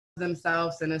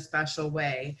themselves in a special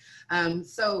way.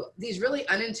 So these really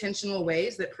unintentional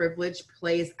ways that privilege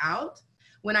plays out,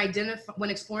 when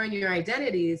exploring your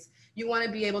identities, you want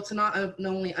to be able to not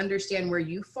only understand where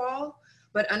you fall,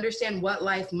 but understand what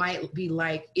life might be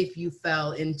like if you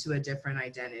fell into a different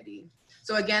identity.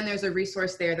 So again, there's a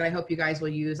resource there that I hope you guys will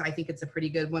use. I think it's a pretty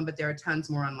good one, but there are tons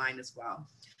more online as well.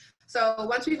 So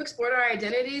once we've explored our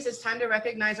identities, it's time to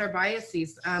recognize our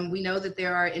biases. We know that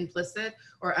there are implicit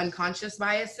or unconscious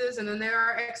biases, and then there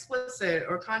are explicit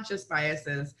or conscious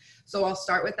biases. So I'll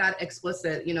start with that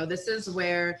explicit. You know, this is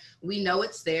where we know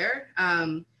it's there.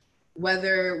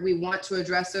 Whether we want to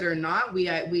address it or not, we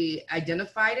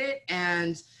identified it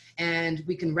and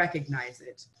we can recognize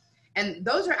it. And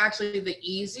those are actually the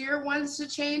easier ones to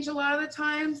change a lot of the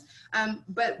times.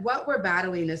 But what we're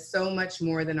battling is so much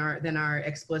more than our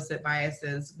explicit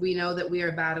biases. We know that we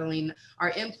are battling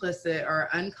our implicit or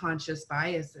unconscious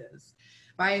biases.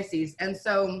 And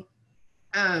so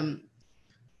I'll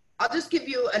just give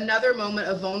you another moment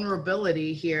of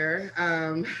vulnerability here.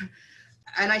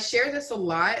 And I share this a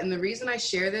lot. And the reason I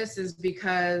share this is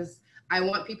because I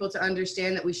want people to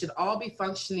understand that we should all be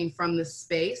functioning from this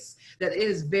space, that it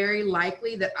is very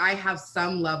likely that I have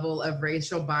some level of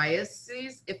racial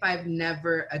biases if I've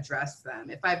never addressed them.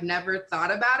 If I've never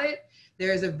thought about it,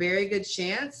 there is a very good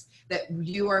chance that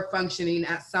you are functioning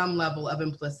at some level of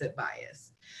implicit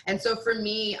bias. And so for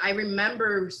me, I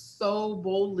remember so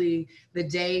boldly the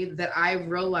day that I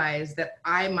realized that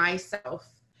I myself,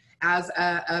 as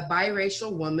a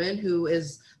biracial woman who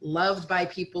is loved by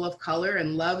people of color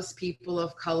and loves people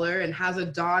of color and has a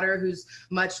daughter who's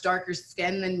much darker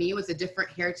skin than me with a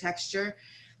different hair texture,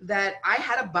 that I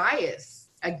had a bias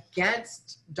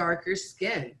against darker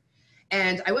skin.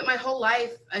 And I went my whole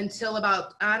life until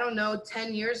about,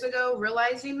 10 years ago,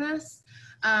 realizing this.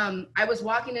 I was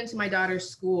walking into my daughter's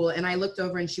school and I looked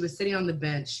over and she was sitting on the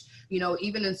bench. You know,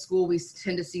 even in school, we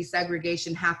tend to see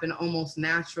segregation happen almost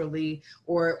naturally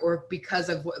or because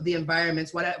of the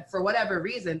environments, for whatever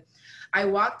reason. I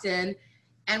walked in,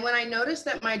 and when I noticed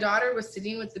that my daughter was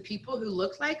sitting with the people who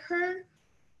looked like her,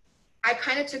 I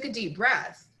kind of took a deep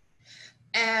breath.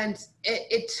 And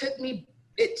it took me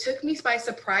by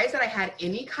surprise that I had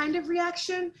any kind of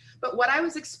reaction. But what I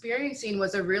was experiencing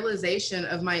was a realization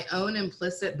of my own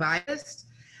implicit bias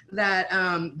that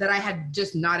I had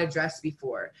just not addressed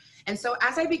before. And so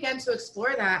as I began to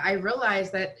explore that, I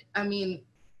realized that,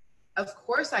 of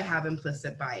course I have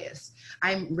implicit bias.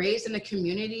 I'm raised in a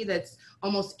community that's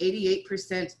almost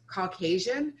 88%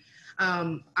 Caucasian.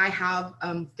 I have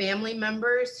family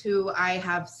members who I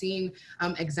have seen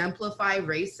exemplify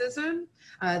racism.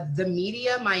 The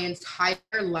media my entire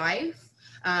life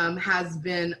has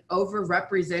been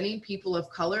overrepresenting people of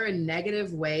color in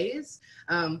negative ways.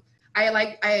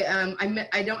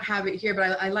 I don't have it here,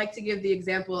 but I like to give the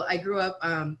example. I grew up,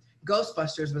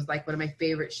 Ghostbusters was like one of my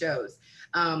favorite shows.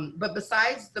 But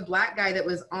besides the Black guy that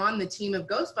was on the team of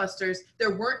Ghostbusters,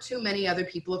 there weren't too many other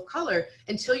people of color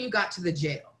until you got to the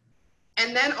jail.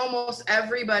 And then almost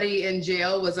everybody in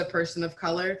jail was a person of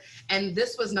color. And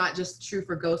this was not just true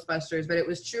for Ghostbusters, but it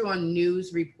was true on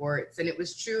news reports, and it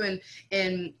was true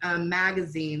in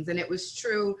magazines, and it was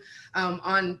true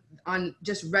on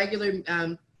just regular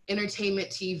entertainment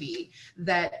TV,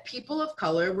 that people of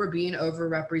color were being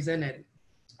overrepresented.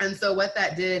 And so what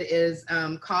that did is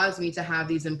cause me to have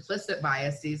these implicit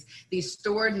biases, these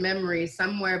stored memories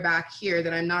somewhere back here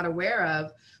that I'm not aware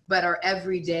of, but are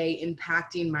every day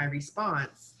impacting my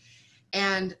response.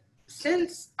 And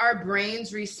since our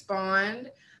brains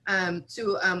respond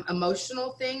to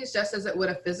emotional things, just as it would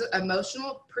a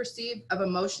emotional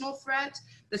threat,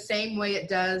 the same way it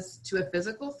does to a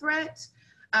physical threat,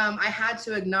 I had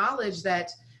to acknowledge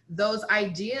that those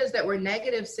ideas that were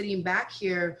negative sitting back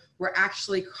here were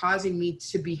actually causing me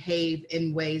to behave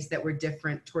in ways that were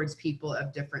different towards people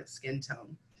of different skin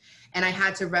tone. And I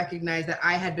had to recognize that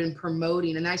I had been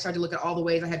promoting, and I started to look at all the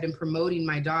ways I had been promoting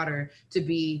my daughter to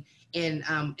be in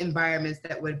environments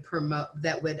that would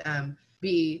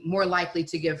be more likely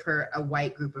to give her a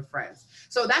white group of friends.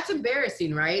 So that's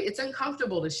embarrassing, right? It's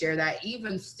uncomfortable to share that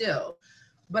even still.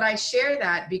 But I share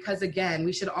that because, again,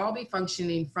 we should all be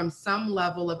functioning from some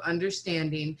level of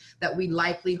understanding that we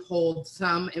likely hold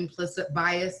some implicit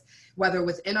bias, whether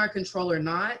within our control or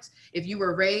not. If you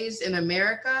were raised in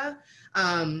America,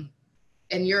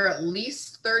 and you're at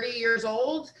least 30 years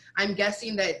old, I'm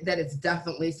guessing that it's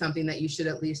definitely something that you should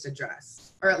at least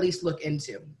address or at least look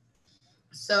into.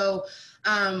 So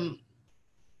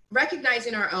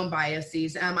recognizing our own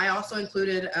biases, I also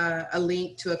included a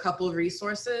link to a couple of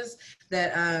resources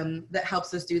that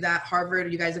helps us do that.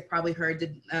 Harvard, you guys have probably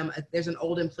heard, there's an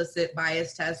old implicit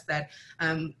bias test that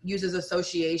uses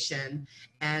association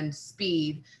and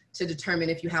speed to determine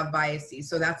if you have biases.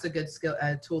 So that's a good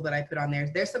tool that I put on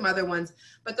there. There's some other ones,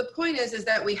 but the point is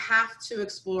that we have to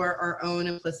explore our own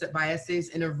implicit biases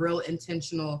in a real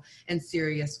intentional and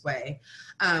serious way.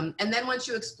 And then once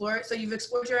you explore it, so you've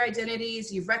explored your identities,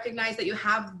 you've recognized that you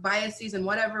have biases in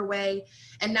whatever way,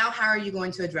 and now how are you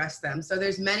going to address them? So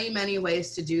there's many, many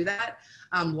ways to do that.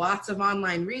 Lots of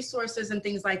online resources and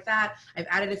things like that. I've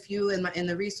added a few in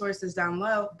the resources down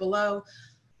below.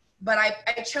 But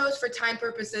I chose for time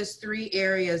purposes 3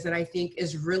 areas that I think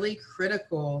is really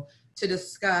critical to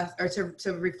discuss or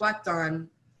to reflect on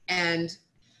and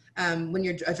when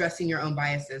you're addressing your own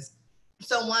biases.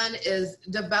 So one is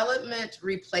develop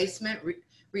replacement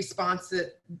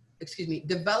responses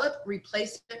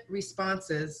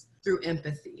through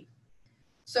empathy.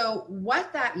 So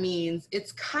what that means,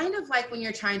 it's kind of like when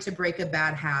you're trying to break a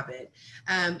bad habit.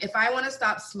 If I want to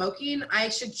stop smoking, I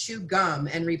should chew gum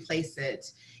and replace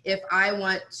it. If I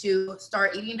want to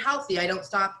start eating healthy, I don't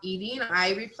stop eating,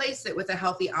 I replace it with a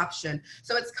healthy option.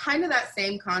 So it's kind of that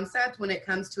same concept when it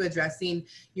comes to addressing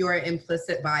your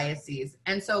implicit biases.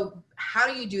 And so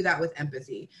how do you do that with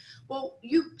empathy? Well,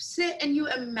 you sit and you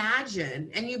imagine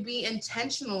and you be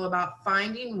intentional about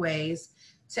finding ways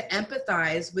to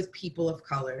empathize with people of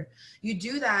color. You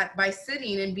do that by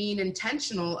sitting and being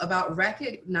intentional about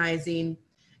recognizing,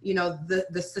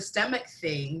 the systemic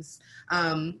things,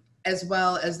 as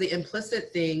well as the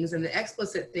implicit things and the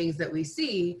explicit things that we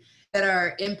see that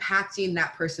are impacting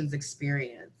that person's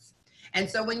experience. And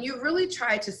so when you really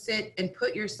try to sit and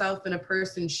put yourself in a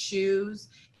person's shoes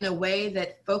in a way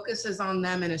that focuses on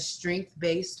them in a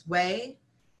strength-based way,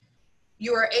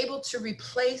 you are able to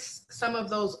replace some of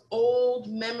those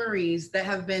old memories that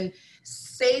have been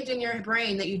saved in your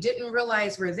brain that you didn't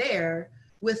realize were there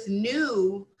with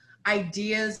new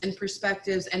ideas and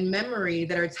perspectives and memory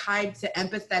that are tied to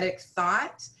empathetic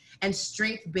thought and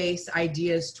strength-based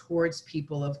ideas towards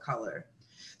people of color.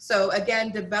 So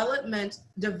again,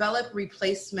 develop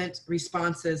replacement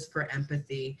responses for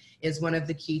empathy is one of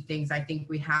the key things I think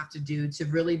we have to do to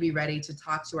really be ready to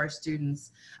talk to our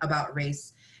students about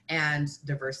race and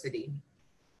diversity.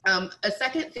 A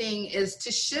second thing is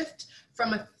to shift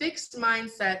from a fixed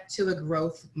mindset to a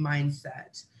growth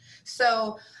mindset.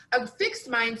 So a fixed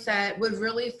mindset would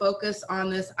really focus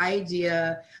on this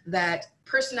idea that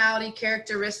personality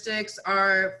characteristics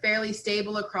are fairly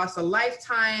stable across a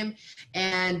lifetime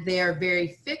and they're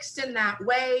very fixed in that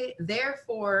way,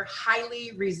 therefore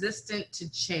highly resistant to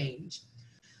change.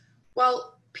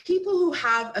 Well, people who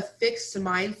have a fixed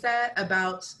mindset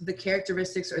about the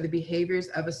characteristics or the behaviors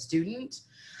of a student,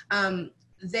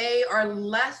 they are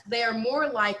more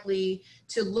likely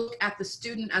to look at the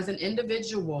student as an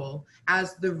individual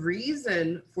as the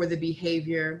reason for the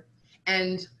behavior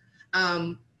and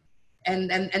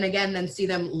again, then see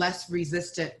them less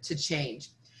resistant to change.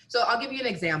 So I'll give you an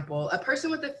example. A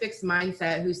person with a fixed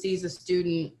mindset who sees a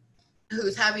student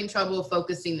who's having trouble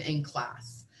focusing in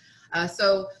class.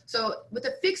 So with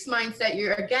a fixed mindset,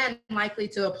 you're again likely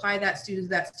to apply that student to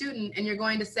that student, and you're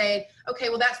going to say, okay,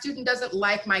 well, that student doesn't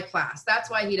like my class. That's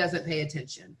why he doesn't pay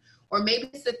attention. Or maybe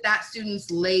it's that student's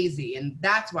lazy and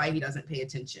that's why he doesn't pay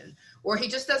attention. Or he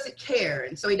just doesn't care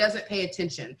and so he doesn't pay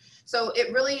attention. So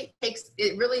it really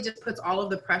just puts all of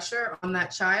the pressure on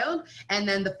that child and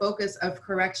then the focus of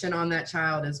correction on that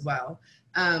child as well.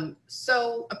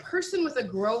 So a person with a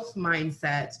growth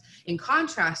mindset, in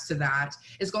contrast to that,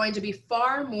 is going to be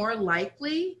far more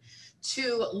likely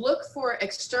to look for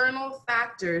external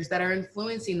factors that are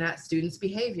influencing that student's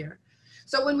behavior.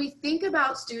 So when we think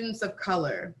about students of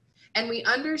color and we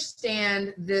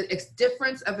understand the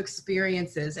difference of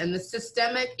experiences and the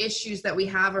systemic issues that we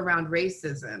have around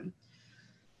racism,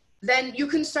 then you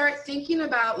can start thinking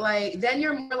about then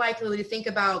you're more likely to think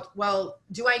about, well,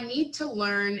 do I need to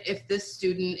learn if this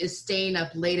student is staying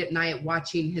up late at night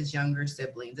watching his younger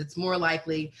siblings? It's more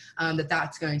likely that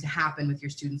that's going to happen with your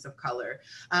students of color.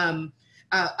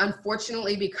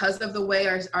 Unfortunately, because of the way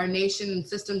our nation and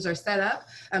systems are set up,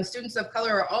 students of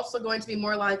color are also going to be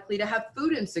more likely to have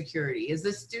food insecurity. Is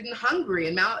this student hungry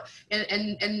and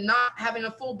not having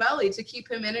a full belly to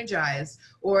keep him energized?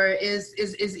 Or is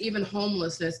even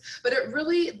homelessness? But it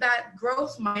really, that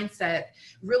growth mindset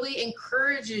really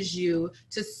encourages you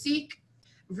to seek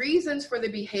reasons for the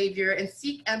behavior and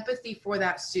seek empathy for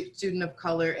that student of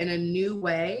color in a new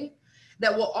way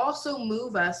that will also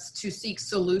move us to seek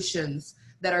solutions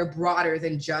that are broader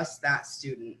than just that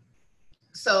student.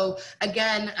 So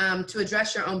again, to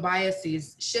address your own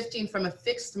biases, shifting from a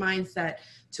fixed mindset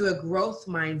to a growth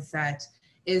mindset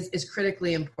is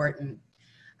critically important.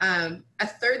 A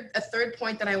third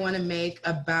point that I want to make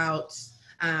about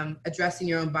addressing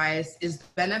your own bias is the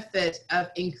benefit of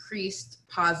increased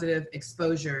positive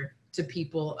exposure to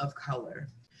people of color.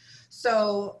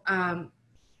 So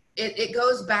it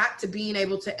goes back to being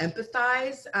able to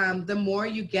empathize. The more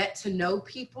you get to know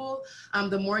people,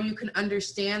 the more you can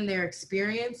understand their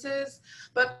experiences,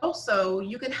 but also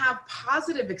you can have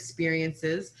positive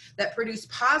experiences that produce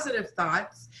positive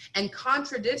thoughts and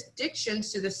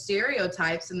contradictions to the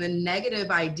stereotypes and the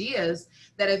negative ideas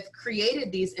that have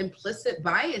created these implicit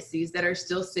biases that are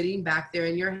still sitting back there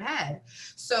in your head.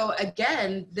 So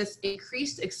again, this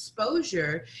increased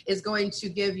exposure is going to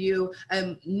give you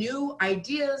new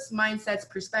ideas, mindsets,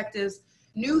 perspectives,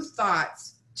 new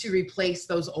thoughts to replace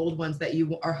those old ones that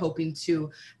you are hoping to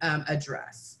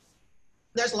address.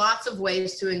 There's lots of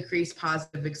ways to increase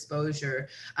positive exposure.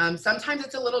 Sometimes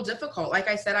it's a little difficult. Like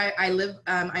I said,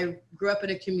 I grew up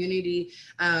in a community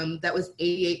that was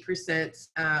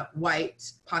 88% white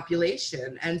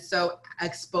population. And so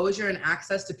exposure and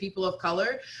access to people of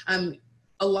color,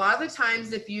 a lot of the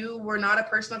times if you were not a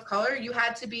person of color, you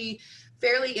had to be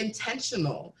fairly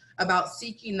intentional about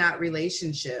seeking that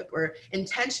relationship, or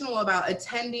intentional about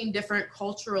attending different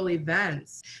cultural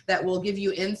events that will give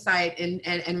you insight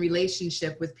and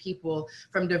relationship with people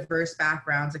from diverse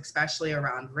backgrounds, especially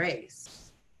around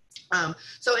race.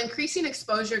 So increasing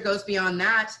exposure goes beyond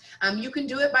that. You can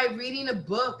do it by reading a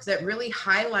book that really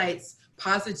highlights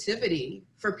positivity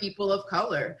for people of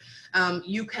color.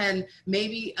 You can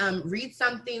maybe read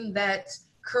something that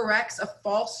corrects a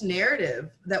false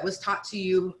narrative that was taught to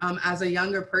you as a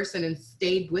younger person and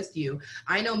stayed with you.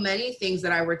 I know many things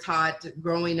that I were taught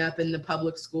growing up in the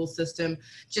public school system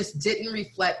just didn't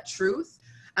reflect truth,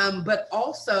 but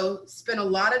also spent a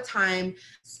lot of time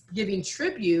giving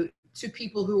tribute to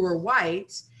people who were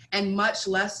white and much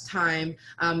less time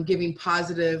giving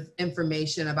positive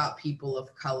information about people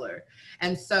of color.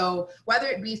 And so whether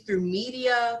it be through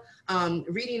media,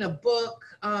 reading a book,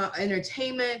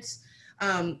 entertainment,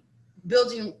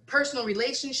 building personal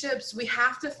relationships, we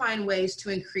have to find ways to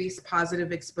increase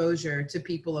positive exposure to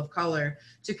people of color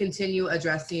to continue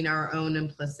addressing our own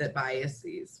implicit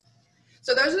biases.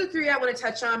 So those are the three I want to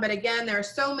touch on, but again, there are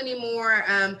so many more.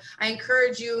 I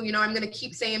encourage you, I'm going to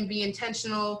keep saying be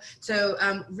intentional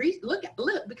to look,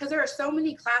 because there are so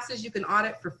many classes you can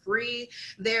audit for free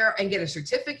there and get a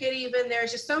certificate even.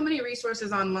 There's just so many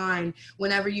resources online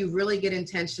whenever you really get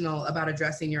intentional about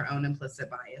addressing your own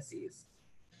implicit biases.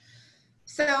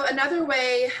 So another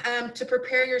way to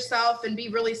prepare yourself and be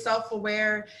really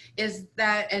self-aware is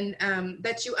that,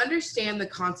 that you understand the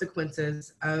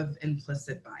consequences of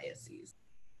implicit biases.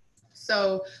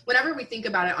 So whenever we think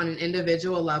about it on an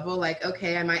individual level, like,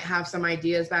 okay, I might have some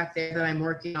ideas back there that I'm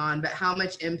working on, but how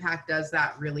much impact does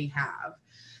that really have?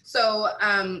 So,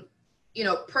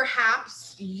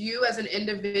 perhaps you as an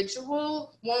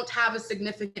individual won't have a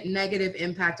significant negative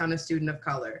impact on a student of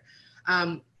color,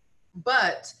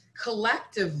 but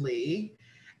collectively,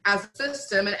 as a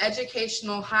system, an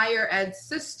educational higher ed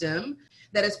system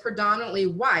that is predominantly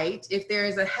white, if there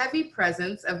is a heavy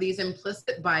presence of these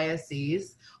implicit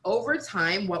biases, over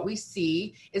time, what we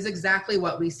see is exactly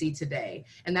what we see today.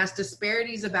 And that's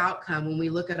disparities of outcome when we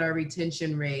look at our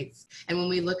retention rates and when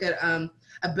we look at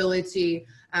ability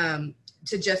to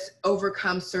just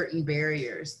overcome certain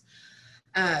barriers.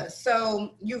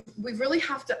 So we really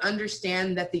have to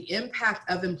understand that the impact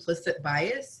of implicit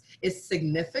bias is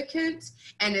significant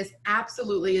and is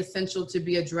absolutely essential to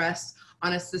be addressed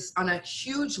on a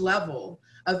huge level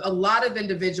of a lot of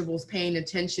individuals paying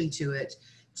attention to it,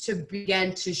 to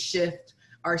begin to shift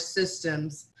our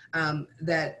systems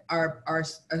that are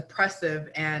oppressive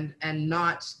and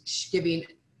not giving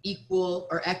equal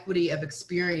or equity of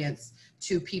experience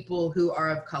to people who are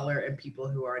of color and people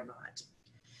who are not.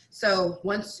 So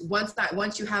once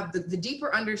you have the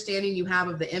deeper understanding you have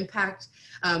of the impact,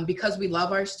 because we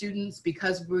love our students,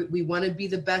 because we want to be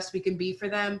the best we can be for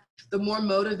them, the more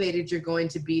motivated you're going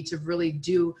to be to really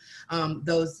do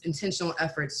those intentional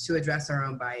efforts to address our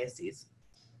own biases.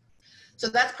 So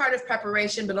that's part of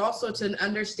preparation, but also to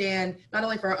understand not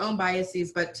only for our own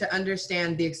biases, but to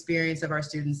understand the experience of our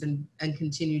students and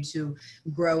continue to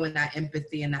grow in that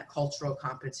empathy and that cultural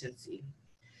competency.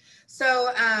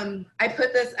 So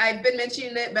I've been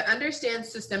mentioning it, but understand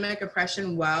systemic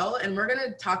oppression well, and we're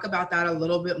gonna talk about that a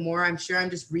little bit more. I'm sure I'm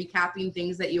just recapping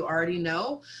things that you already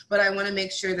know, but I wanna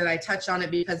make sure that I touch on it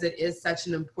because it is such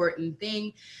an important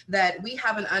thing, that we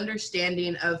have an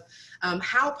understanding of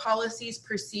how policies,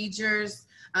 procedures,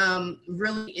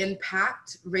 really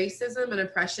impact racism and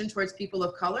oppression towards people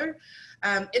of color,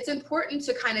 it's important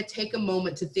to kind of take a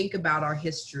moment to think about our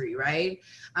history, right?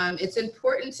 It's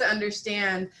important to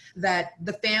understand that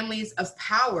the families of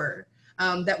power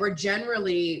that were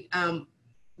generally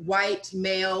white,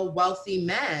 male, wealthy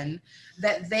men,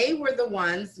 that they were the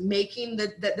ones making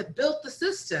that built the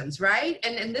systems, right?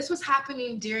 And this was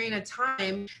happening during a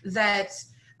time that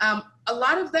a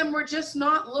lot of them were just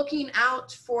not looking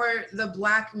out for the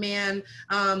Black man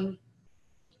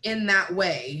in that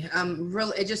way.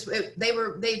 Really,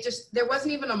 there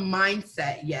wasn't even a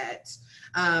mindset yet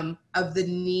of the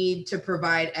need to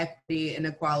provide equity and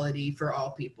equality for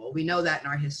all people. We know that in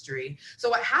our history. So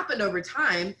what happened over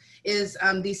time is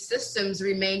these systems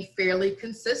remained fairly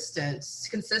consistent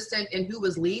in who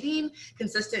was leading,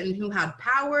 consistent in who had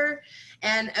power,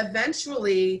 and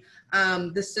eventually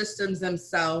the systems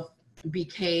themselves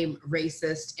became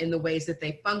racist in the ways that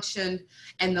they functioned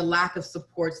and the lack of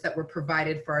supports that were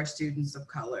provided for our students of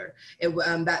color.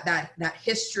 That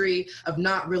history of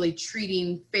not really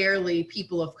treating fairly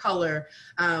people of color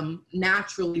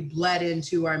naturally bled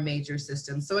into our major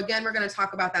systems. So again, we're going to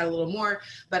talk about that a little more,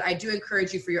 but I do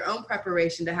encourage you for your own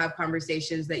preparation to have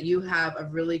conversations that you have a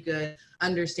really good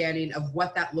understanding of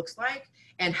what that looks like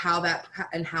and how that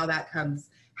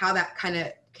kind of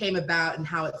came about and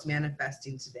how it's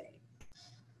manifesting today.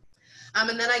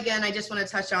 And then again, I just want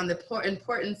to touch on the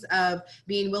importance of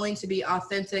being willing to be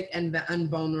authentic and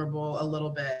vulnerable a little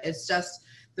bit. It's just,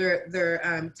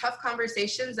 they're tough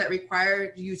conversations that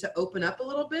require you to open up a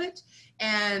little bit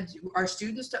and our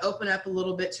students to open up a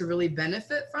little bit to really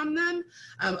benefit from them,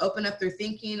 open up their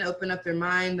thinking, open up their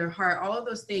mind, their heart, all of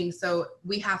those things. So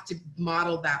we have to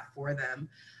model that for them,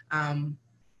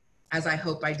 as I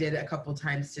hope I did a couple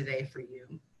times today for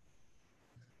you.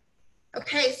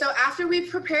 Okay, so after we've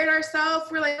prepared ourselves,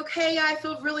 we're like, okay, I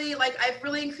feel really like I've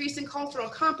really increased in cultural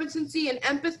competency and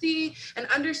empathy and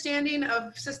understanding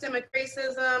of systemic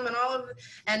racism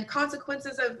and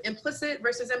consequences of implicit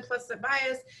versus implicit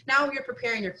bias. Now you're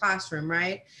preparing your classroom,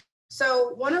 right?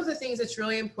 So one of the things that's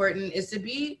really important is to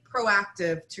be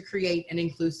proactive to create an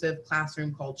inclusive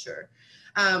classroom culture.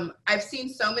 I've seen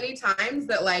so many times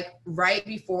that like right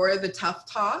before the tough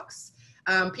talks,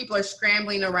 people are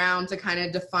scrambling around to kind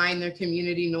of define their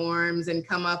community norms and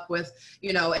come up with,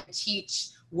 and teach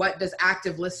what does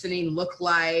active listening look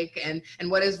like and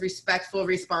what does respectful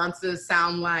responses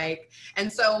sound like.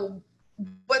 And so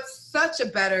what's such a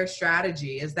better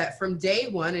strategy is that from day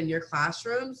one in your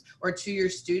classrooms or to your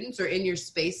students or in your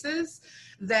spaces,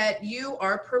 that you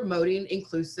are promoting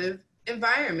inclusive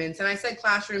environments. And I said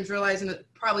classrooms, realizing that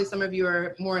probably some of you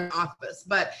are more in office,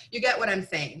 but you get what I'm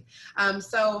saying.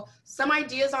 So some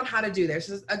ideas on how to do this.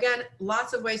 So again,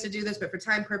 lots of ways to do this, but for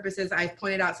time purposes, I've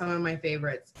pointed out some of my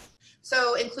favorites.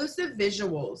 So inclusive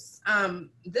visuals.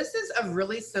 This is a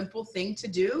really simple thing to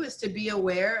do, is to be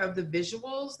aware of the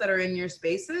visuals that are in your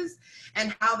spaces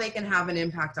and how they can have an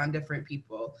impact on different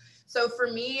people. So for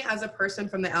me, as a person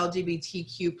from the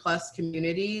LGBTQ plus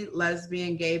community,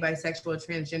 lesbian, gay, bisexual,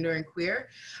 transgender, and queer,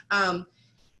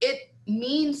 it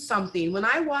means something. When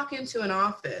I walk into an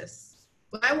office,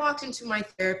 when I walked into my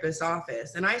therapist's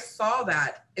office and I saw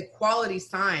that equality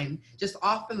sign just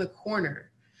off in the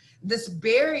corner, this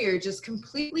barrier just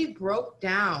completely broke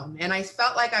down and I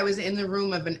felt like I was in the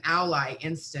room of an ally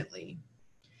instantly.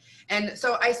 And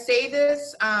so I say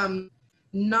this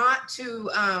not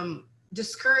to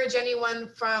discourage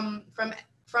anyone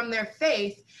from their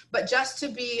faith, but just to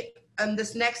be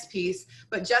this next piece,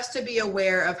 but just to be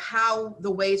aware of how the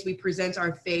ways we present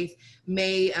our faith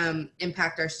may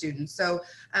impact our students. So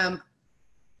I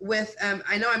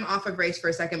know I'm off of race for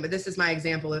a second, but this is my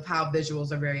example of how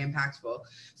visuals are very impactful.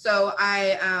 So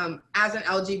I, as an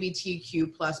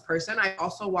LGBTQ plus person, I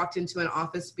also walked into an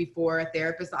office before, a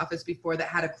therapist's office before, that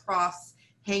had a cross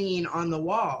hanging on the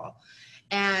wall.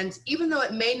 And even though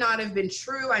it may not have been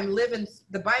true, I live in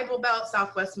the Bible Belt,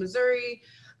 Southwest Missouri,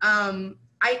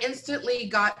 I instantly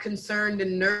got concerned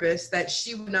and nervous that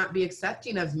she would not be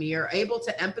accepting of me or able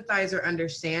to empathize or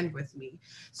understand with me.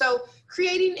 So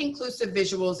creating inclusive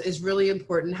visuals is really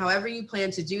important. However you plan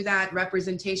to do that,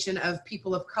 representation of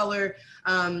people of color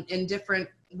in different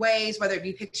ways, whether it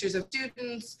be pictures of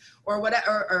students or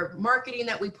whatever, or marketing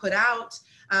that we put out,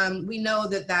 we know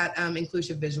that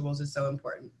inclusive visuals is so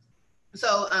important.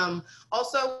 So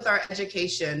also with our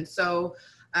education, so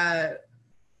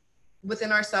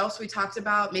within ourselves, we talked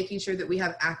about making sure that we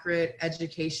have accurate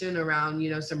education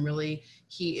around, some really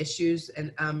key issues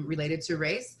and related to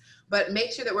race, but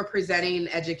make sure that we're presenting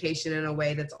education in a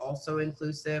way that's also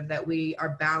inclusive, that we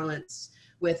are balanced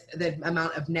with the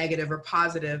amount of negative or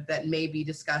positive that may be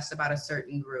discussed about a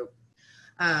certain group.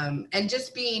 and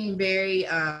just being very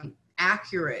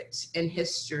accurate in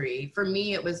history. For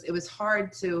me, it was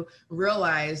hard to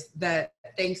realize that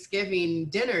Thanksgiving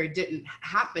dinner didn't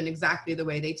happen exactly the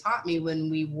way they taught me when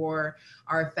we wore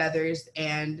our feathers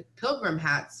and pilgrim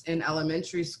hats in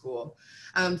elementary school.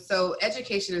 So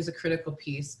education is a critical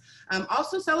piece.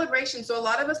 Also celebration. So a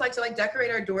lot of us like to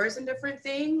decorate our doors and different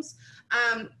things.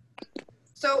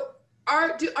 So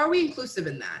are we inclusive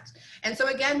in that? And so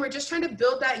again, we're just trying to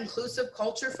build that inclusive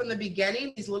culture from the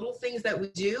beginning, these little things that we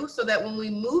do, so that when we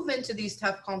move into these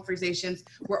tough conversations,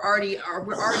 we're already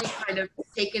kind of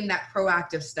taking that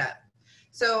proactive step.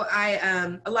 So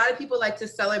a lot of people like to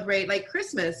celebrate like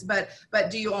Christmas, but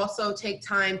do you also take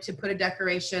time to put a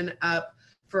decoration up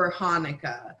for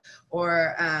Hanukkah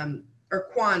or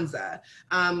Kwanzaa?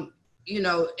 You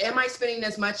know, am I spending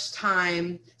as much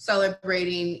time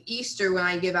celebrating Easter when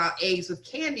I give out eggs with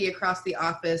candy across the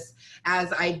office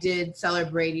as I did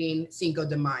celebrating Cinco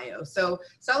de Mayo? So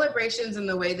celebrations and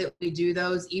the way that we do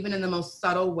those, even in the most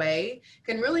subtle way,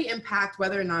 can really impact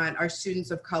whether or not our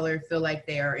students of color feel like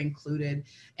they are included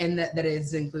and that it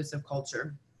is inclusive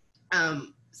culture.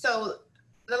 So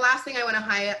the last thing I want to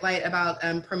highlight about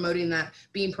promoting that,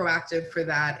 being proactive for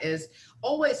that, is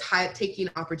always taking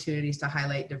opportunities to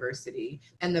highlight diversity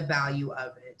and the value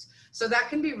of it. So that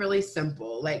can be really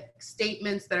simple, like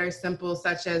statements that are simple,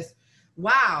 such as,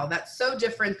 wow, that's so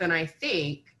different than I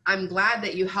think. I'm glad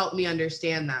that you helped me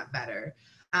understand that better.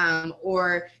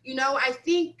 Or, you know, I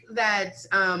think that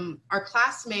our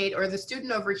classmate or the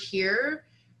student over here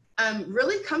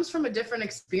really comes from a different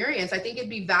experience. I think it'd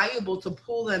be valuable to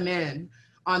pull them in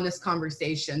on this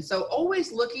conversation. So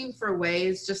always looking for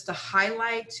ways just to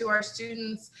highlight to our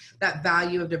students that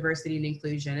value of diversity and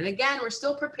inclusion. And again, we're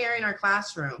still preparing our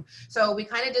classroom. So we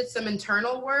kind of did some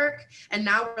internal work, and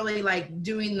now we're really like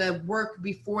doing the work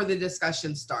before the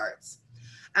discussion starts.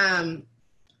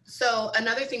 So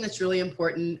another thing that's really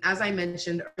important, as I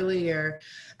mentioned earlier,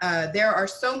 there are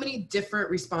so many different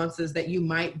responses that you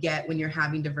might get when you're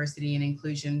having diversity and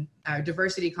inclusion,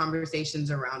 diversity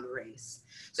conversations around race.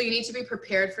 So you need to be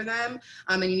prepared for them,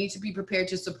 and you need to be prepared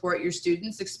to support your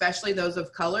students, especially those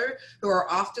of color, who are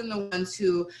often the ones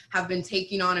who have been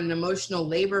taking on an emotional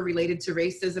labor related to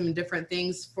racism and different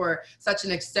things for such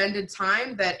an extended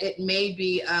time that it may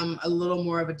be a little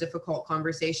more of a difficult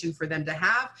conversation for them to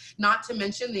have, not to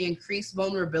mention the increased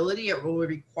vulnerability it will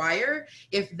require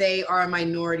if they are a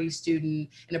minority student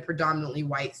in a predominantly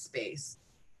white space.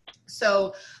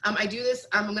 So I do this,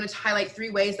 I'm going to highlight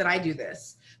 3 ways that I do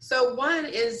this. So one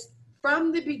is,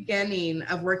 from the beginning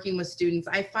of working with students,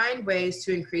 I find ways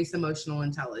to increase emotional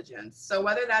intelligence. So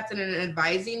whether that's in an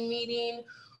advising meeting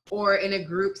or in a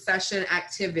group session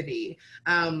activity,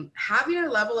 having a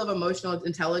level of emotional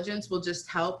intelligence will just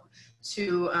help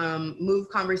to move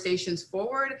conversations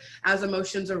forward as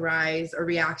emotions arise or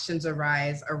reactions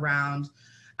arise around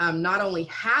not only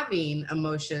having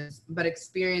emotions, but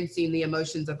experiencing the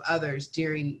emotions of others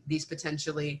during these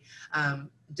potentially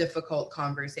difficult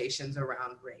conversations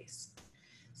around race.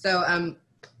 So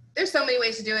there's so many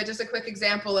ways to do it. Just a quick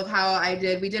example of how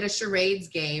we did a charades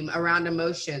game around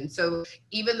emotion. So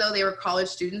even though they were college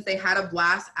students, they had a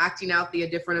blast acting out the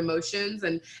different emotions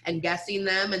and guessing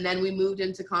them. And then we moved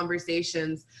into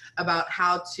conversations about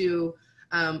how to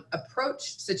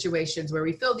approach situations where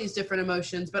we feel these different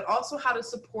emotions, but also how to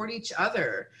support each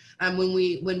other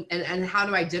and how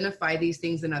to identify these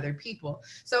things in other people.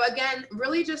 So again,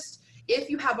 really just, if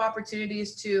you have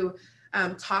opportunities to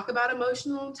talk about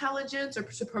emotional intelligence or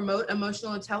to promote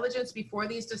emotional intelligence before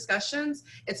these discussions,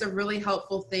 it's a really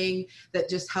helpful thing that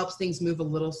just helps things move a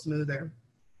little smoother.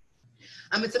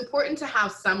 It's important to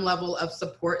have some level of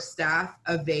support staff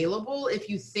available if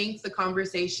you think the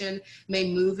conversation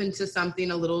may move into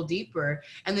something a little deeper.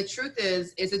 And the truth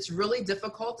is it's really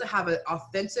difficult to have an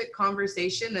authentic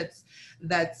conversation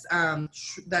that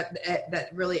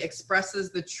really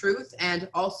expresses the truth and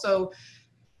also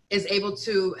is able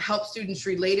to help students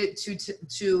relate it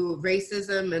to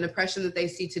racism and oppression that they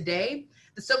see today.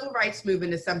 The civil rights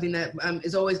movement is something that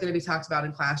is always going to be talked about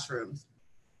in classrooms.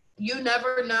 You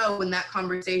never know when that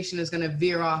conversation is going to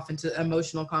veer off into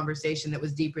emotional conversation that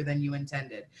was deeper than you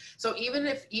intended. So even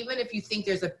if you think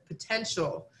there's a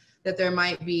potential that there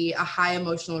might be a high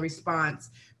emotional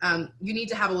response, you need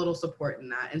to have a little support in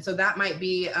that. And so that might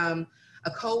be a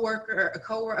coworker,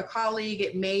 a colleague,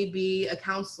 it may be a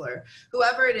counselor,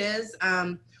 whoever it is.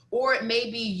 Or it may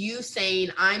be you saying,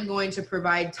 I'm going to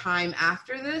provide time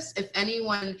after this. If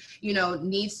anyone,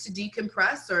 needs to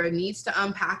decompress or needs to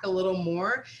unpack a little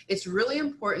more, it's really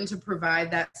important to provide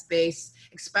that space,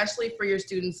 especially for your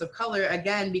students of color,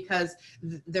 again, because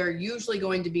they're usually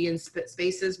going to be in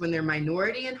spaces when they're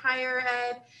minority in higher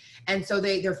ed. And so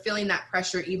they're feeling that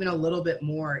pressure even a little bit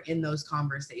more in those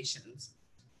conversations.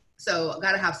 So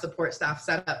got to have support staff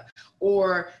set up,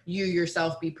 or you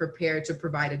yourself be prepared to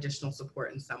provide additional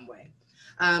support in some way.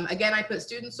 Again, I put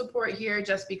student support here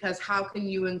just because how can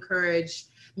you encourage,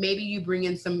 maybe you bring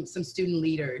in some student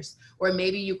leaders, or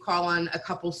maybe you call on a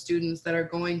couple students that are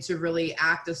going to really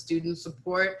act as student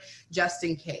support just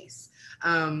in case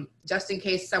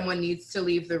someone needs to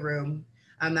leave the room.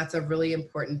 That's a really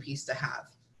important piece to have.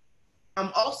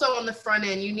 Also on the front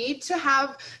end, you need to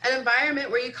have an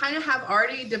environment where you kind of have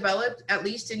already developed, at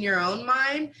least in your own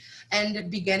mind,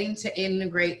 and beginning to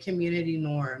integrate community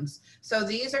norms. So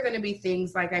these are going to be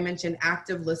things, like I mentioned,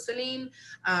 active listening.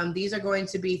 These are going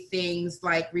to be things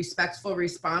like respectful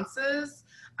responses.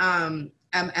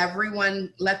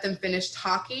 Everyone, let them finish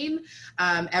talking.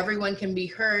 Everyone can be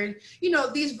heard.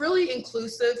 These really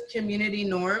inclusive community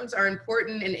norms are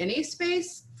important in any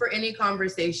space for any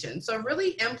conversation. So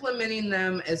really implementing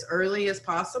them as early as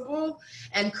possible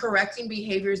and correcting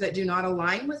behaviors that do not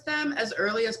align with them as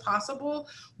early as possible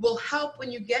will help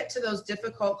when you get to those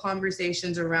difficult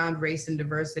conversations around race and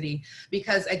diversity,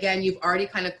 because again, you've already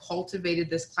kind of cultivated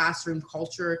this classroom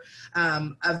culture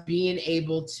of being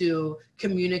able to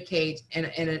communicate in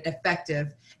an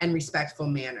effective and respectful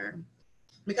manner.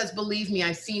 Because believe me,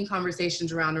 I've seen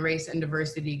conversations around race and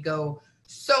diversity go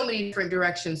so many different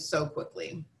directions so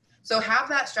quickly. So have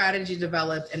that strategy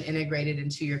developed and integrated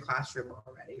into your classroom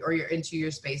already, or into your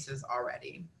spaces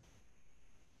already.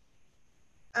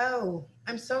 Oh,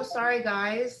 I'm so sorry,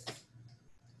 guys.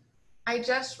 I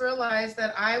just realized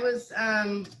that I was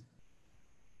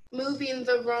moving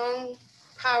the wrong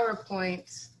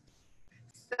PowerPoint.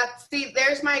 See,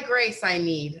 there's my grace I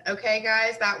need. Okay,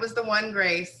 guys, that was the one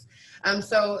grace.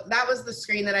 So that was the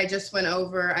screen that I just went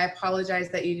over. I apologize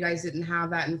that you guys didn't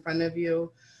have that in front of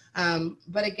you.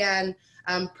 But again,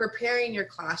 preparing your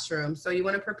classroom. So you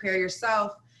want to prepare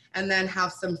yourself and then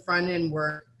have some front end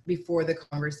work before the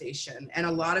conversation. And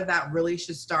a lot of that really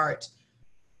should start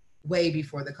way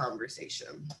before the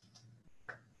conversation.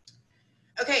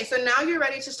 Okay, so now you're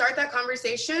ready to start that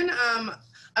conversation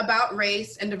about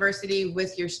race and diversity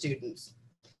with your students.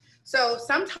 So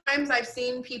sometimes I've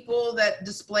seen people that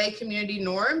display community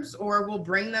norms or will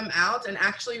bring them out and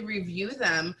actually review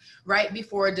them right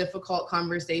before a difficult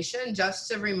conversation, just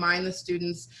to remind the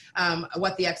students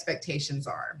what the expectations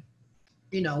are.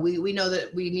 We know that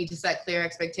we need to set clear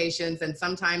expectations, and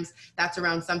sometimes that's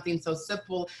around something so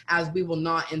simple as we will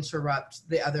not interrupt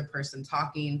the other person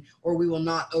talking, or we will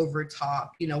not over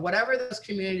talk, whatever those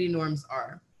community norms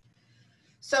are.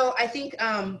 So I think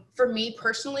for me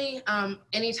personally,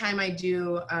 anytime I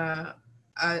do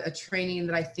a training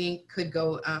that I think could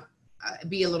go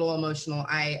be a little emotional,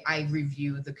 I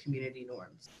review the community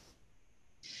norms.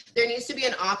 There needs to be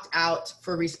an opt-out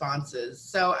for responses.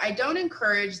 So I don't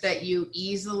encourage that you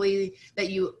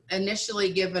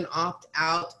initially give an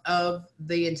opt-out of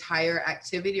the entire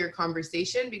activity or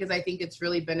conversation, because I think it's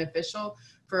really beneficial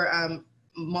for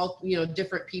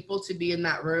different people to be in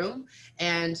that room.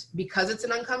 And because it's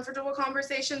an uncomfortable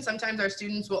conversation, sometimes our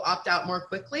students will opt out more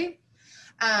quickly.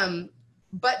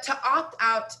 But to opt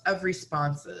out of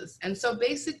responses. And so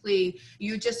basically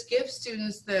you just give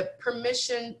students the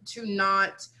permission to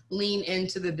not lean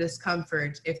into the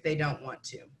discomfort if they don't want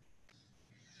to.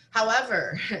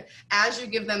 However, as you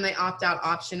give them the opt-out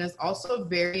option, is also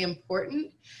very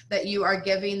important that you are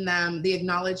giving them the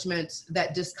acknowledgement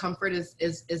that discomfort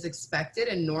is expected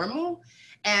and normal,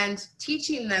 and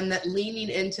teaching them that leaning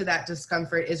into that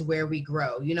discomfort is where we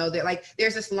grow.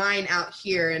 There's this line out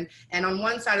here, and on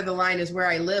one side of the line is where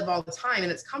I live all the time,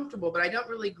 and it's comfortable, but I don't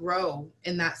really grow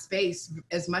in that space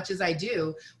as much as I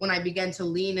do when I begin to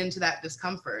lean into that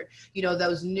discomfort.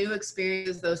 Those new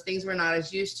experiences, those things we're not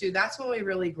as used to, that's when we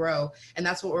really grow, and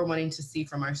that's what we're wanting to see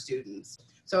from our students.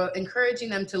 So encouraging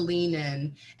them to lean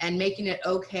in and making it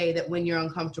okay that when you're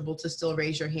uncomfortable to still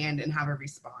raise your hand and have a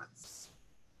response.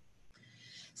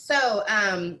 So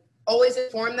always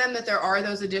inform them that there are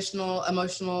those additional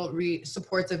emotional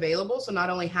supports available. So not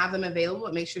only have them available,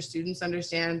 but make sure students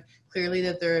understand clearly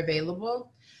that they're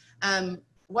available.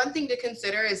 One thing to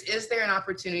consider is there an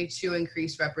opportunity to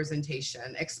increase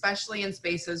representation, especially in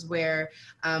spaces where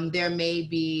there may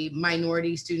be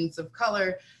minority students of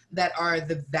color that are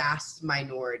the vast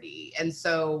minority. And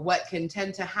so what can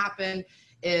tend to happen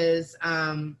is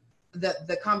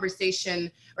the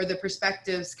conversation or the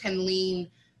perspectives can lean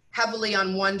heavily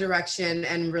on one direction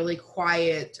and really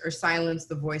quiet or silence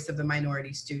the voice of the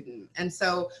minority student. And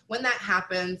so when that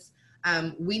happens,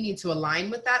 we need to align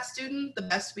with that student the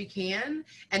best we can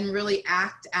and really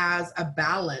act as a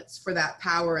balance for that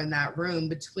power in that room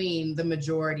between the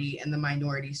majority and the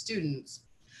minority students.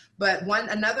 But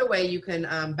another way you can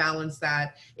balance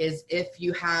that is if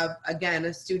you have, again,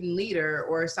 a student leader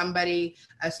or somebody,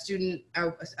 a student,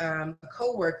 a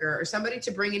coworker, or somebody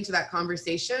to bring into that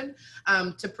conversation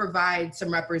to provide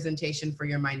some representation for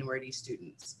your minority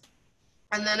students.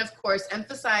 And then, of course,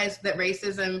 emphasize that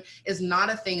racism is not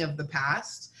a thing of the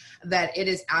past, that it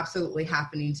is absolutely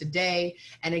happening today.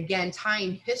 And again,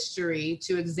 tying history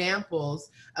to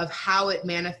examples of how it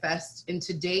manifests in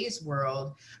today's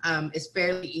world is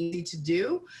fairly easy to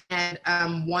do. And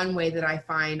one way that I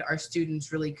find our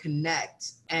students really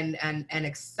connect and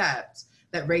accept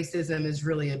that racism is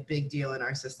really a big deal in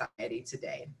our society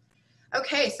today.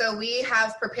 Okay, so we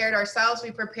have prepared ourselves,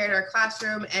 we prepared our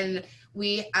classroom, and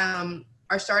we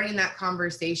are starting that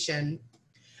conversation.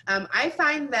 I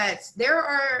find that there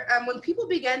are, when people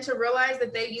begin to realize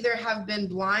that they either have been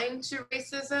blind to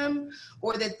racism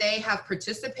or that they have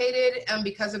participated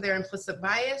because of their implicit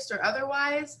bias or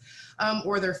otherwise,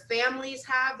 or their families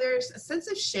have, there's a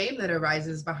sense of shame that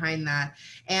arises behind that.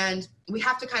 And we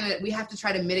have to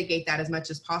try to mitigate that as much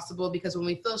as possible, because when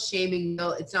we feel shame,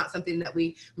 it's not something that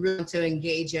we really want to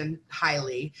engage in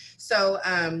highly. So,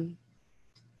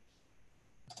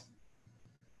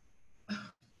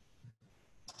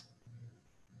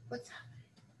 what's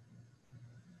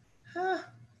happening?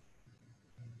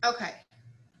 Okay.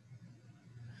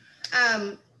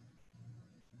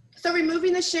 So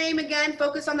removing the shame, again,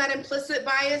 focus on that implicit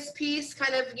bias piece,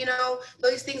 kind of,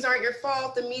 those things aren't your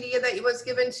fault, the media that was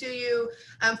given to you.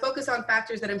 Focus on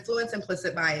factors that influence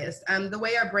implicit bias. The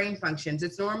way our brain functions,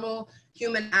 it's normal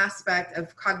human aspect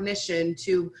of cognition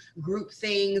to group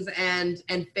things and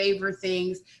favor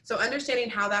things. So understanding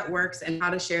how that works and how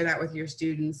to share that with your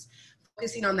students,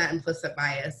 focusing on that implicit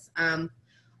bias.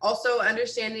 Also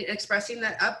understanding, expressing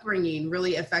that upbringing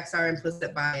really affects our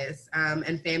implicit bias,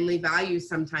 and family values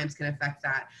sometimes can affect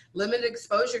that. Limited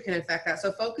exposure can affect that.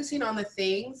 So focusing on the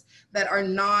things that are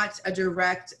not a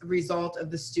direct result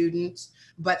of the student,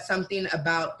 but something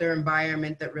about their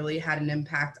environment that really had an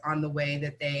impact on the way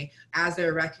that they, as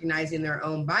they're recognizing their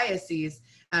own biases,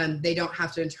 they don't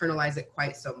have to internalize it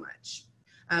quite so much,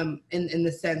 in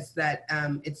the sense that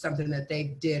it's something that they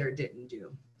did or didn't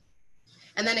do.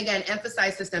 And then again,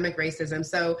 emphasize systemic racism.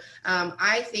 So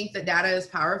I think that data is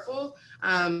powerful.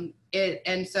 And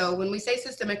so when we say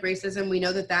systemic racism, we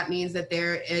know that that means that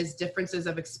there is differences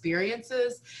of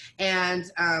experiences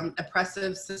and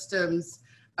oppressive systems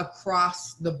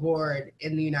across the board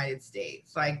in the United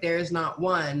States. Like, there's not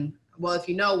one. Well, if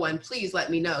you know one, please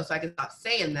let me know so I can stop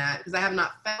saying that, because I have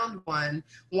not found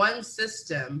one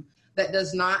system that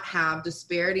does not have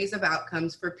disparities of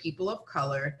outcomes for people of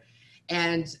color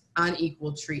and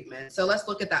unequal treatment. So let's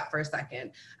look at that for a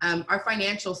second. Our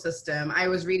financial system, I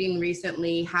was reading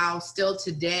recently how still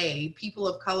today, people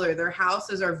of color, their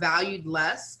houses are valued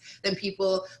less than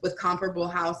people with comparable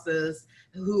houses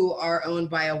who are owned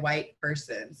by a white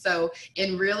person. So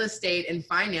in real estate and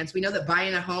finance, we know that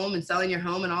buying a home and selling your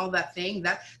home and all that thing,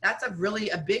 that's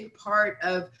a big part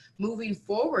of moving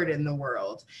forward in the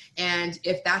world. And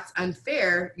if that's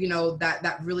unfair,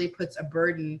 that really puts a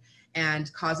burden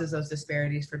and causes those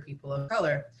disparities for people of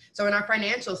color. So in our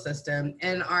financial system,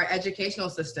 in our educational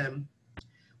system,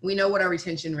 we know what our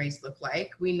retention rates look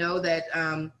like. We know that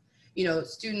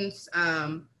students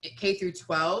K through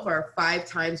 12 are 5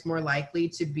 times more likely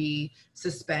to be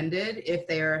suspended if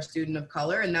they are a student of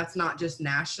color. And that's not just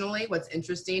nationally. What's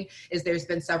interesting is there's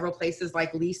been several places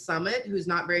like Lee Summit, who's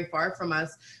not very far from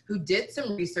us, who did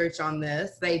some research on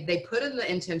this. They put in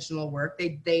the intentional work.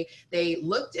 They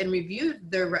looked and reviewed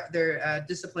their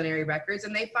disciplinary records,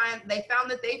 and they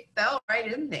found that they fell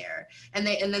right in there. And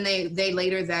then they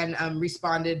later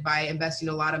responded by investing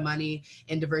a lot of money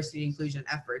in diversity and inclusion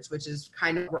efforts, which is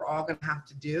kind of what we're all going to have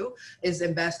to do, is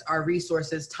invest our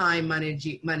resources, time,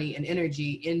 money, and energy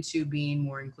into being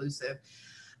more inclusive.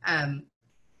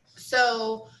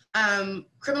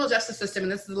 Criminal justice system,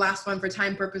 and this is the last one for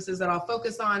time purposes that I'll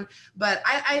focus on, but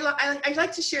I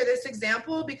like to share this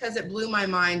example because it blew my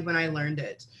mind when I learned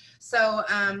it. So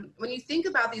when you think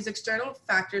about these external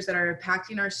factors that are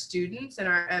impacting our students and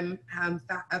are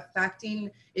affecting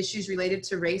issues related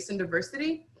to race and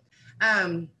diversity,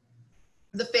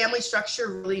 the family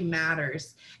structure really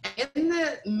matters. In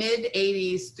the mid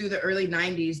 80s through the early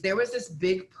 90s, there was this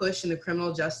big push in the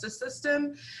criminal justice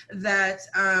system that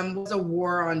was a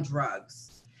war on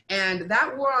drugs. And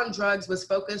that war on drugs was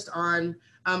focused on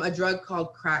a drug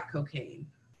called crack cocaine,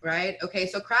 right? Okay,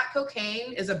 so crack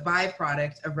cocaine is a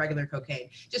byproduct of regular cocaine.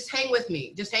 Just hang with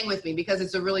me, because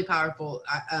it's a really powerful,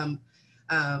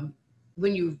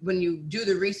 when you do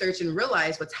the research and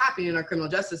realize what's happening in our criminal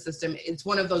justice system, it's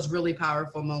one of those really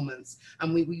powerful moments.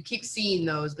 We keep seeing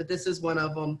those, but this is one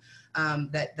of them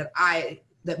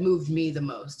that moved me the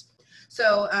most.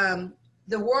 So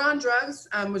the war on drugs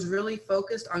was really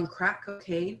focused on crack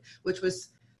cocaine, which was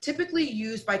typically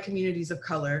used by communities of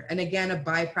color, and again, a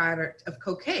byproduct of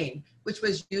cocaine, which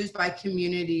was used by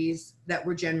communities that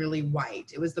were generally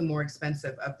white. It was the more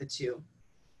expensive of the two.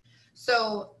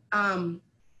 So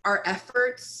our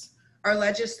efforts, our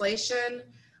legislation,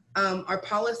 our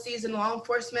policies and law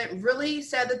enforcement really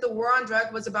said that the war on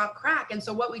drug was about crack. And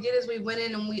so what we did is we went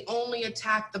in and we only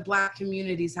attacked the Black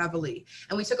communities heavily.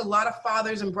 And we took a lot of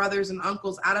fathers and brothers and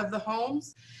uncles out of the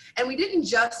homes. And we didn't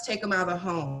just take them out of the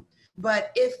home,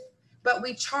 but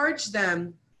we charged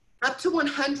them up to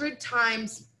 100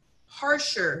 times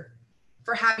harsher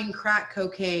for having crack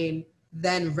cocaine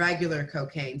than regular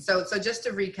cocaine. So just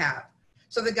to recap.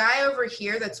 So the guy over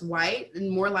here that's white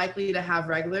and more likely to have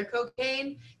regular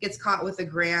cocaine gets caught with a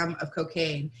gram of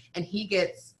cocaine, and he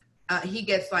gets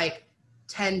like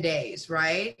 10 days,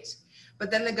 right?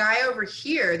 But then the guy over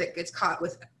here that gets caught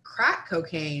with crack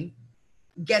cocaine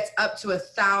gets up to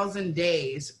 1,000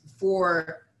 days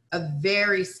for a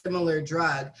very similar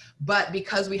drug. But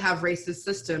because we have racist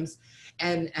systems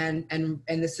and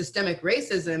the systemic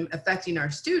racism affecting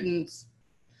our students,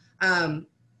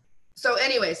 so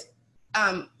anyways,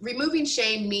 removing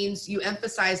shame means you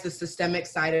emphasize the systemic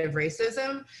side of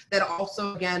racism that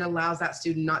also, again, allows that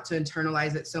student not to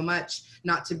internalize it so much,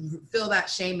 not to feel that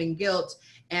shame and guilt,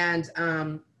 and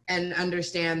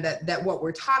understand that what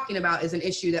we're talking about is an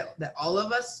issue that all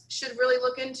of us should really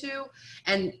look into,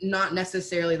 and not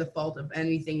necessarily the fault of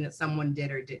anything that someone did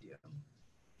or did do.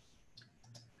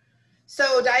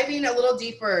 So diving a little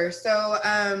deeper. So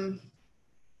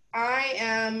I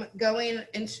am going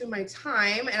into my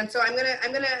time, and so I'm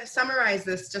gonna summarize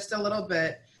this just a little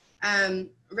bit.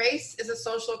 Race is a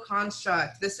social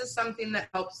construct. This is something that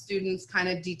helps students kind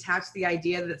of detach the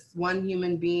idea that one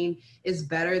human being is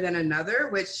better than another,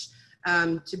 which,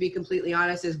 to be completely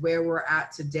honest, is where we're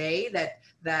at today,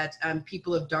 that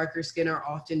people of darker skin are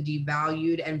often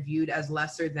devalued and viewed as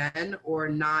lesser than, or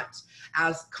not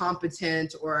as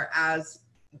competent, or as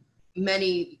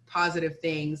many positive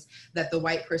things that the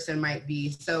white person might be.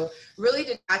 So really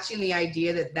detaching the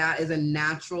idea that is a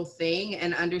natural thing,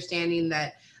 and understanding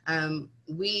that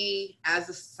we as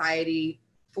a society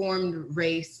formed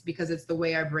race because it's the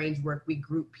way our brains work. We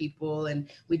group people and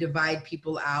we divide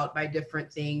people out by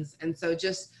different things. And so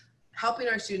just helping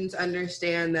our students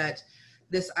understand that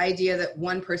this idea that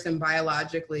one person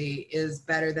biologically is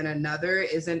better than another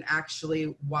isn't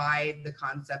actually why the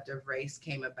concept of race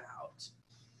came about.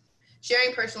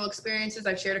 Sharing personal experiences,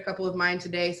 I've shared a couple of mine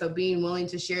today, so being willing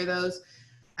to share those.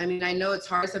 I mean, I know it's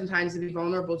hard sometimes to be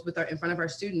vulnerable in front of our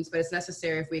students, but it's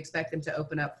necessary if we expect them to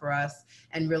open up for us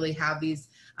and really have these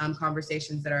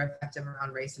conversations that are effective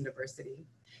around race and diversity.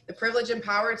 The privilege and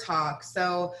power talk.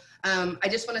 So I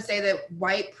just want to say that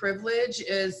white privilege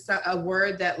is a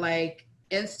word that, like,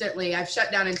 instantly I've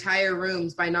shut down entire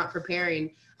rooms by not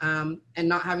preparing and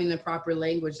not having the proper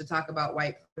language to talk about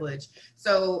white privilege.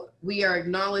 So we are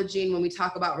acknowledging when we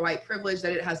talk about white privilege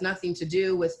that it has nothing to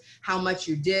do with how much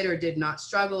you did or did not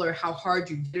struggle, or how hard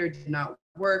you did or did not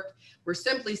work. We're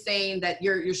simply saying that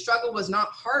your struggle was not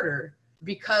harder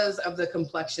because of the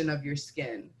complexion of your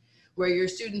skin. Where your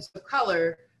students of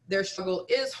color, their struggle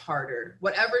is harder.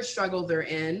 Whatever struggle they're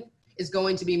in is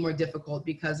going to be more difficult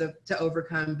to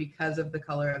overcome because of the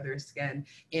color of their skin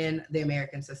in the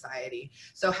American society.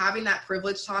 So having that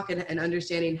privilege talk and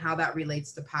understanding how that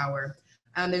relates to power.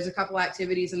 There's a couple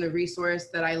activities in the resource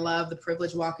that I love, the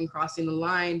privilege walk and crossing the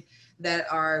line,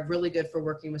 that are really good for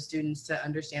working with students to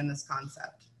understand this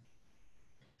concept.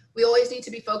 We always need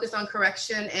to be focused on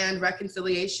correction and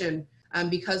reconciliation.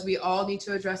 Because we all need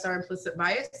to address our implicit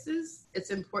biases, it's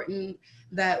important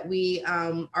that we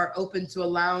are open to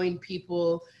allowing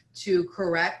people to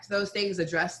correct those things,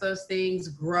 address those things,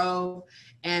 grow,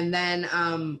 and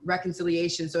then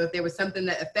reconciliation. So if there was something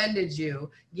that offended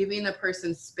you, giving a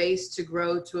person space to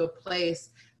grow to a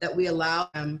place that we allow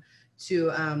them to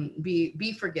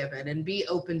be forgiven and be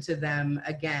open to them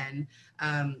again,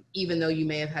 even though you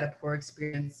may have had a poor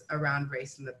experience around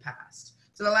race in the past.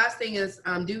 So the last thing is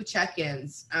do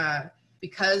check-ins,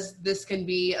 because this can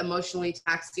be emotionally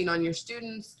taxing on your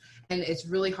students, and it's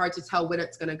really hard to tell when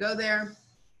it's going to go there.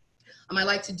 I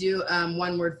like to do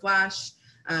one-word flash.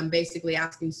 basically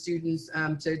asking students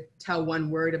to tell one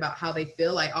word about how they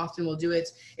feel. I often will do it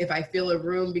if I feel a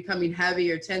room becoming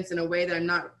heavy or tense in a way that I'm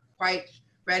not quite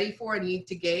ready for and need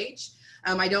to gauge.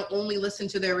 I don't only listen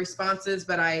to their responses,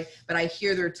 but I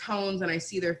hear their tones and I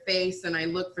see their face and I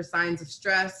look for signs of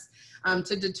stress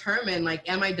to determine, like,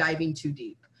 am I diving too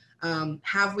deep?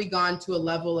 Have we gone to a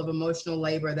level of emotional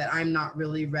labor that I'm not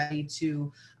really ready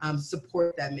to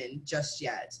support them in just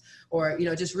yet? Or, you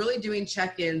know, just really doing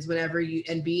check-ins whenever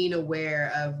and being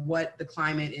aware of what the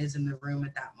climate is in the room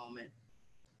at that moment.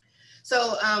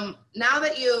 So now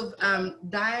that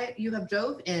you have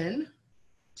dove in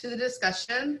to the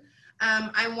discussion,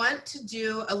 I want to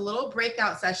do a little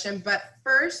breakout session, but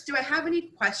first, do I have any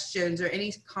questions or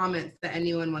any comments that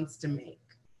anyone wants to make?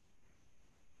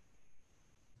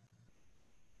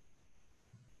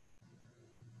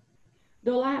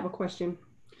 Dola, I have a question.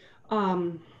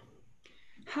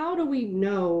 How do we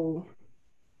know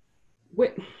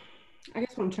I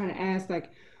guess what I'm trying to ask,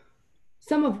 like,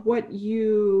 some of what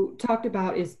you talked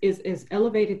about is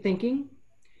elevated thinking,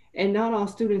 and not all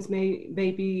students may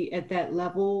be at that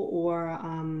level, or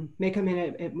may come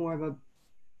in at more of a,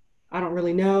 I don't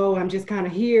really know, I'm just kind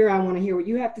of here, I want to hear what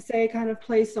you have to say kind of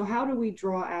place. So how do we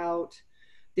draw out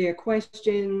their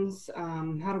questions?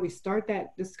 How do we start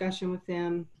that discussion with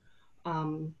them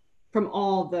from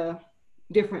all the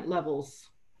different levels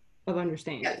of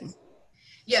understanding?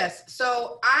 Yes.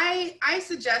 So I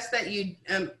suggest that you,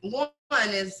 one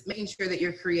is making sure that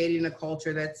you're creating a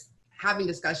culture that's having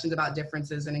discussions about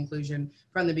differences and inclusion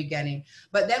from the beginning.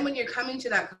 But then when you're coming to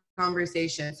that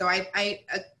conversation, so I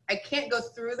can't go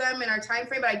through them in our time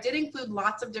frame, but I did include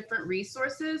lots of different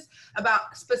resources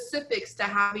about specifics to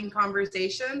having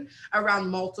conversation around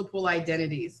multiple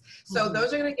identities. So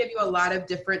those are going to give you a lot of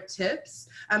different tips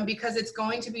because it's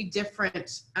going to be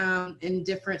different in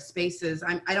different spaces.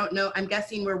 I don't know, I'm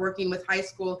guessing we're working with high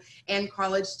school and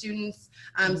college students.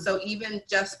 So even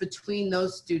just between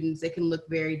those students, it can look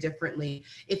very differently.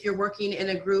 If you're working in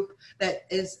a group that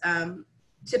is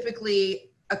typically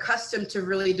accustomed to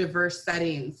really diverse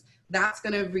settings, that's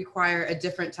going to require a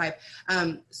different type.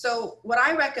 So what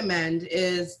I recommend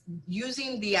is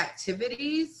using the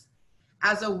activities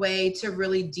as a way to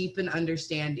really deepen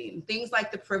understanding. Things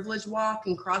like the privilege walk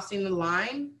and crossing the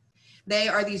line, they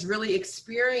are these really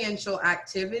experiential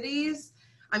activities.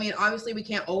 I mean, obviously we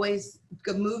can't always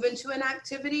move into an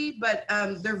activity, but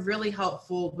they're really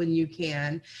helpful when you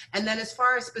can. And then as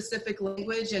far as specific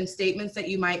language and statements that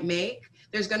you might make,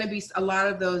 there's going to be a lot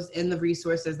of those in the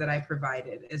resources that I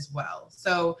provided as well.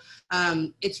 So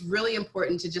it's really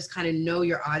important to just kind of know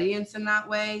your audience in that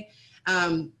way,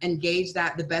 and gauge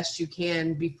that the best you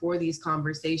can before these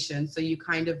conversations, so you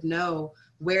kind of know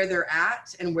where they're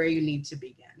at and where you need to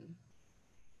begin.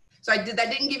 So that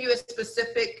didn't give you a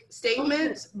specific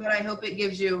statement, but I hope it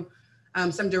gives you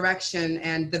some direction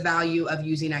and the value of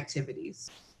using activities.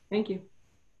 Thank you.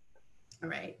 All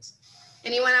right.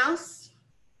 Anyone else?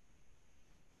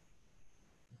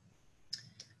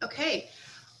 Okay.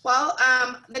 Well,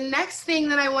 the next thing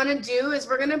that I want to do is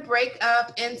we're going to break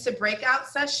up into breakout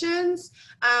sessions,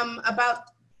 about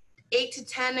 8 to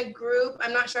 10 a group.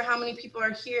 I'm not sure how many people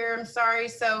are here. I'm sorry.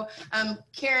 So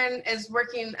Karen is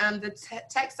working the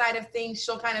tech side of things.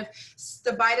 She'll kind of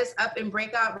divide us up in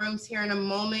breakout rooms here in a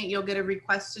moment. You'll get a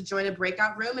request to join a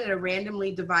breakout room and it'll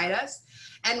randomly divide us.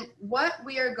 And what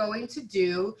we are going to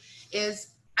do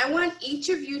is I want each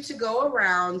of you to go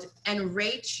around and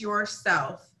rate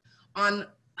yourself on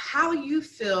how you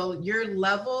feel your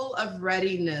level of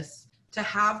readiness to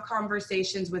have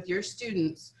conversations with your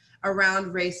students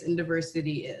around race and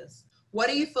diversity is. What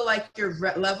do you feel like your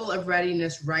level of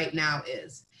readiness right now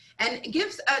is? And it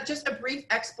gives just a brief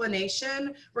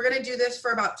explanation. We're going to do this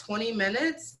for about 20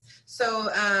 minutes. So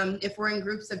if we're in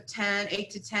groups of 10, 8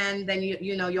 to 10, then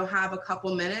you'll have a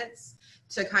couple minutes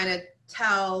to kind of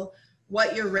tell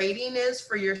what your rating is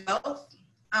for yourself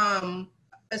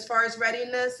as far as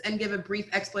readiness, and give a brief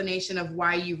explanation of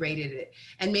why you rated it.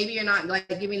 And maybe you're not like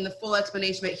giving the full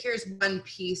explanation, but here's one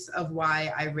piece of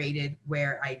why I rated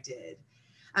where I did.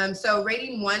 So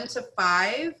rating 1 to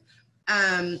 5,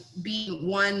 being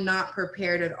 1, not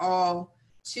prepared at all,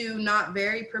 2, not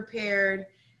very prepared,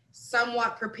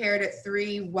 somewhat prepared at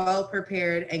 3, well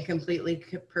prepared, and completely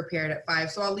prepared at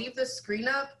 5. So I'll leave the screen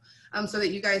up so that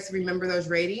you guys remember those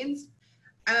ratings.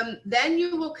 Then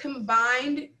you will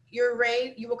combine your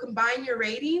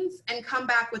ratings and come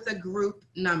back with a group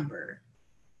number.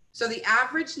 So the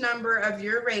average number of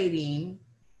your rating,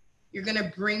 you're going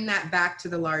to bring that back to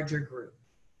the larger group.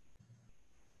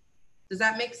 Does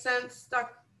that make sense,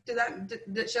 Doc? Should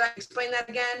I explain that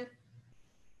again?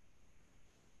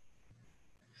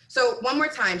 So one more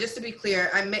time, just to be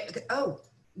clear,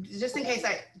 just in case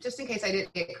I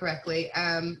didn't get it correctly.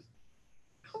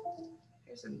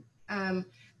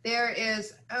 There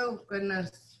is, oh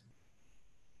goodness.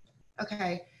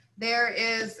 Okay, there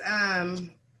is,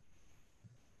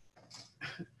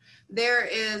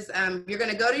 you're going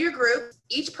to go to your group.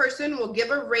 Each person will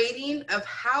give a rating of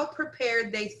how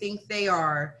prepared they think they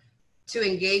are to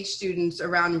engage students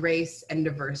around race and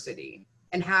diversity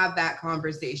and have that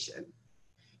conversation.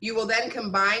 You will then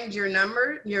combine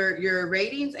your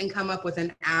ratings and come up with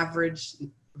an average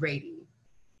rating.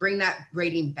 Bring that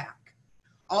rating back.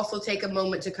 Also take a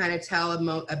moment to kind of tell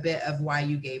a bit of why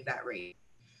you gave that rating.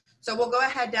 So we'll go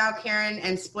ahead now, Karen,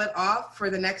 and split off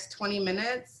for the next 20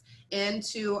 minutes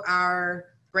into our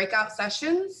breakout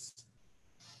sessions.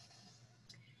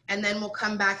 And then we'll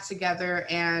come back together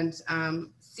and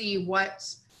see what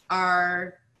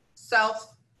our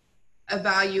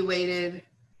self-evaluated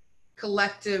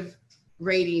collective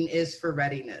rating is for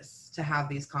readiness to have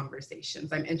these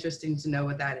conversations. I'm interested to know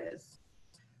what that is.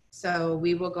 So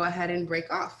we will go ahead and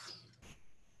break off.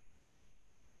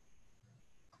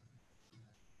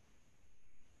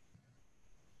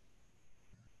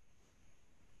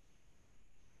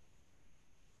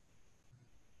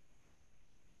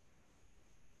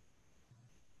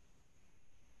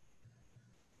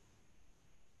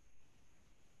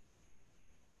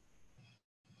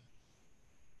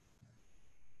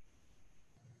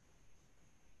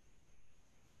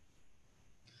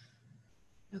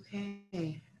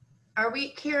 Okay. Are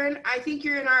we, Karen, I think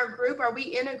you're in our group. Are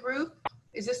we in a group?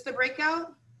 Is this the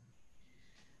breakout?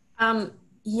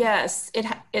 Yes,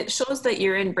 it shows that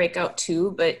you're in breakout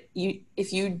 2, but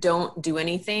if you don't do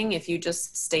anything, if you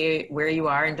just stay where you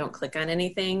are and don't click on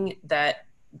anything, that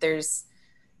there's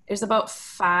about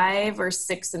 5 or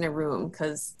 6 in a room,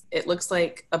 because it looks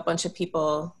like a bunch of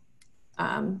people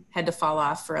had to fall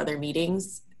off for other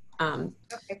meetings.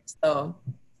 Okay. So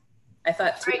I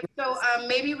thought. All right, so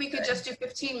maybe we could just do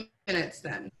 15 minutes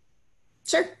then.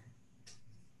 Sure.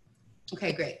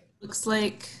 Okay, great. Looks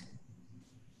like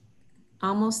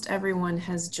almost everyone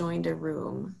has joined a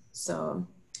room. So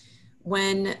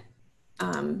when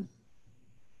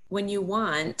you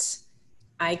want,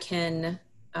 I can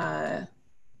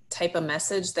type a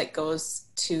message that goes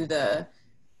to the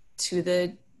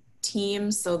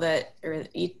team, so that, or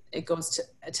it goes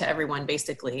to everyone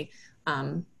basically.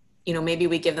 You know, maybe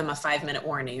we give them a 5-minute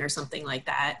warning or something like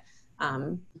that.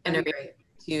 And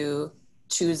to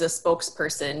choose a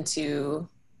spokesperson to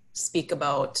speak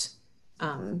about,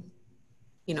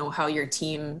 you know, how your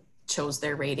team chose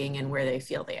their rating and where they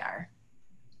feel they are.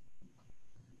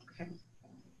 Okay.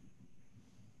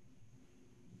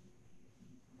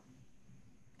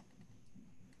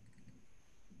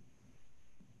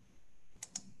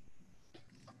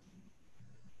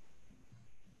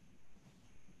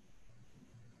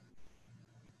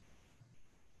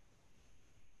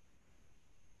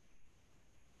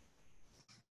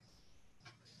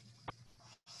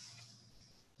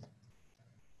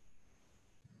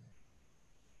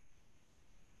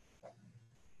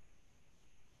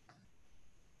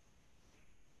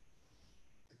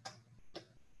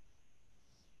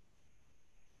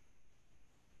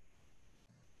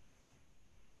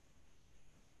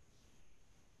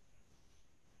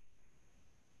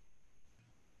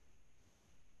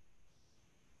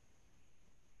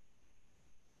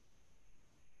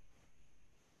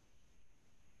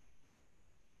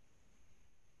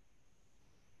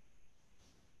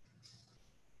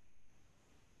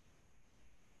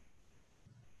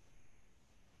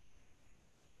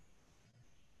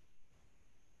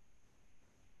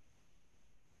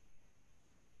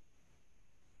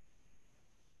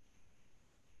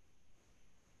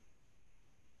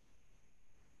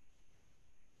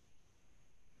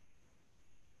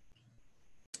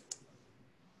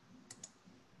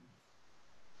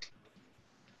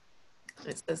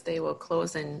 It says they will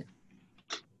close in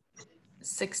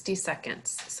 60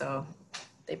 seconds. So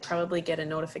they probably get a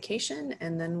notification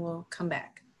and then we'll come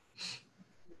back.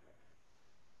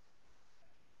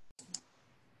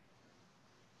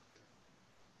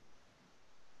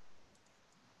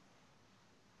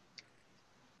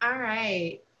 All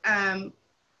right.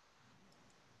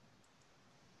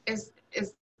 Is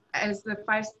the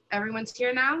 5, everyone's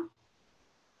here now?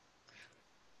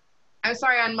 I'm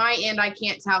sorry, on my end, I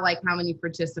can't tell like how many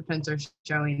participants are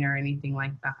showing or anything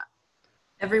like that.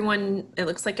 Everyone, it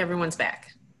looks like everyone's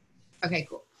back. Okay,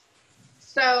 cool.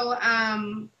 So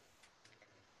I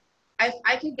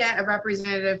could get a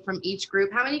representative from each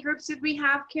group. How many groups did we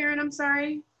have, Karen? I'm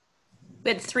sorry.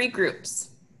 We had 3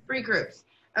 groups. 3 groups.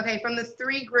 Okay, from the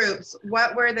 3 groups,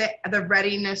 what were the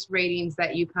readiness ratings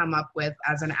that you come up with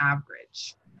as an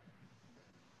average?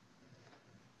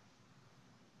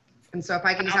 And so if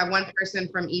I can just have one person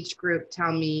from each group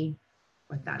tell me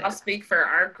what that is. I'll speak for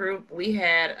our group. We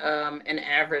had an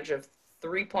average of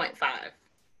 3.5.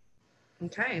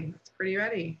 Okay, that's pretty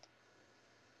ready.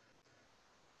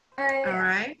 All All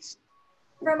right.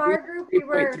 From our group, we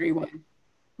were 3.31.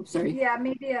 I'm sorry. yeah,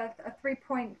 maybe a 3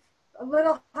 point, a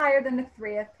little higher than a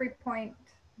 3, a 3.12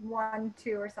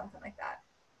 or something like that.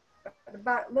 But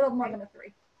about a little more than a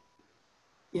 3.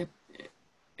 Yep.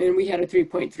 And we had a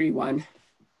 3.31.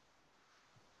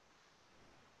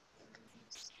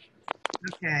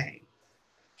 Okay.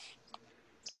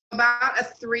 About a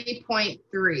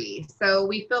 3.3. So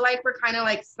we feel like we're kind of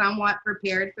like somewhat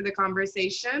prepared for the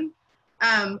conversation.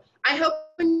 I hope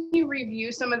when you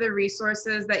review some of the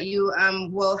resources that you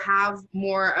will have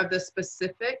more of the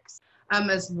specifics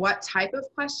as what type of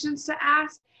questions to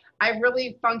ask. I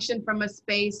really function from a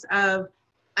space of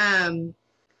kind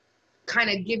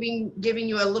of giving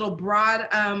you a little broad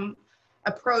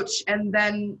approach, and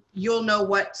then you'll know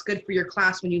what's good for your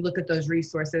class when you look at those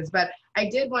resources. But I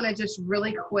did want to just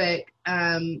really quick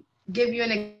give you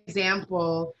an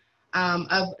example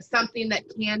of something that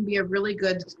can be a really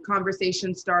good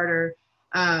conversation starter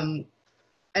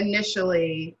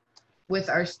initially with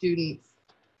our students.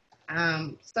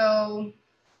 So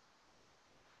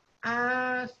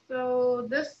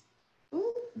this,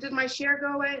 ooh, did my share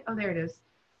go away? Oh, there it is.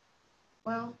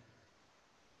 Well,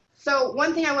 so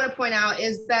one thing I want to point out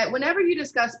is that whenever you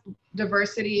discuss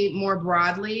diversity more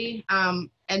broadly and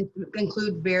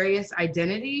include various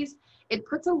identities, it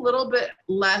puts a little bit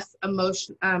less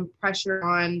pressure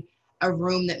on a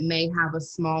room that may have a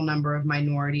small number of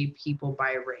minority people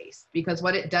by race. Because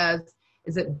what it does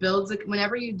is it builds,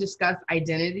 whenever you discuss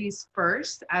identities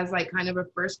first, as like kind of a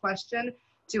first question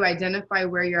to identify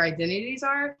where your identities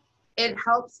are, it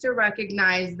helps to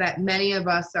recognize that many of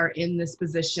us are in this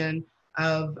position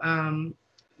of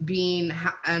being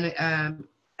an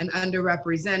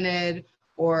underrepresented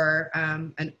or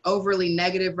an overly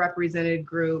negative represented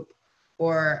group,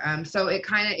 or so it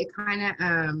kind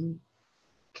of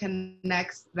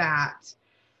connects that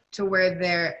to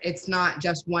where it's not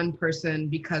just one person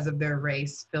because of their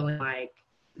race feeling like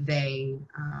they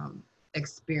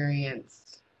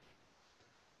experienced.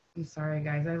 I'm sorry,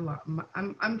 guys.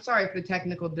 I'm sorry for the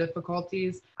technical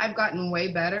difficulties. I've gotten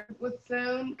way better with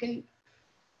Zoom.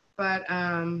 But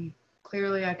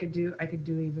clearly I could do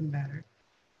even better.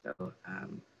 So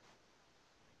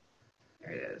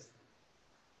there it is.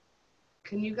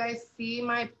 Can you guys see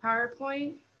my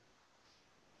PowerPoint?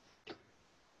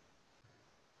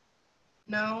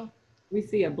 No? We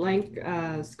see a blank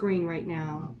screen right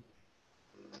now.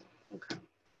 Okay.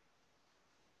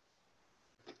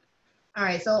 All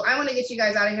right, so I want to get you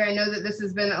guys out of here. I know that this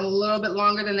has been a little bit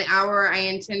longer than the hour I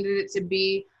intended it to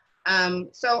be.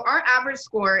 So our average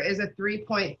score is a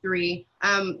 3.3.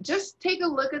 Just take a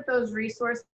look at those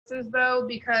resources though,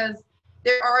 because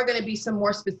there are going to be some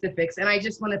more specifics. And I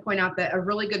just want to point out that a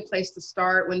really good place to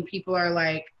start when people are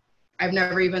like, I've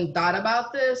never even thought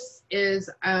about this, is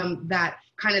that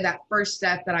kind of that first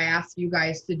step that I ask you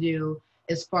guys to do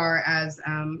as far as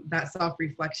that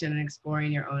self-reflection and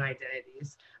exploring your own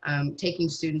identities. Taking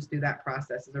students through that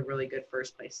process is a really good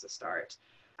first place to start.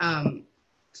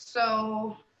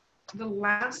 So the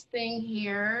last thing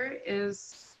here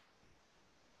is,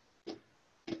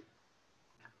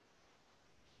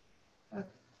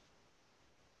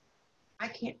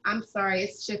 I'm sorry,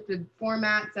 it's shifted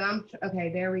formats and okay,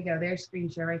 there we go, there's screen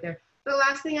share right there. The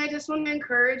last thing I just want to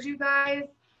encourage you guys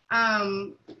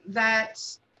that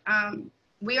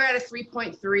we are at a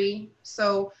 3.3,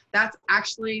 so that's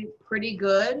actually pretty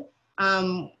good,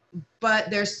 but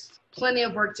there's plenty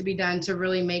of work to be done to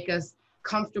really make us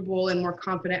comfortable and more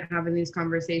confident having these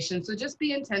conversations. So just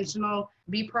be intentional,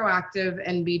 be proactive,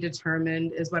 and be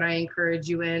determined is what I encourage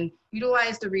you in.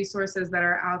 Utilize the resources that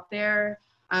are out there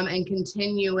and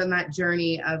continue in that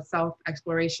journey of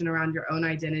self-exploration around your own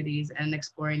identities and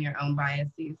exploring your own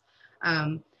biases.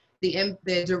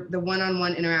 The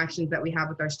one-on-one interactions that we have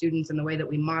with our students and the way that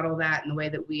we model that and the way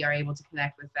that we are able to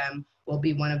connect with them will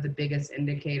be one of the biggest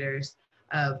indicators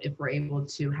of if we're able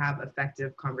to have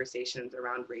effective conversations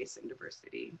around race and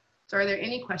diversity. So are there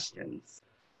any questions?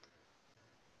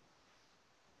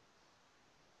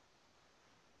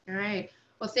 All right.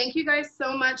 Well, thank you guys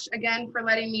so much again for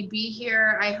letting me be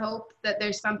here. I hope that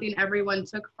there's something everyone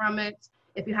took from it.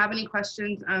 If you have any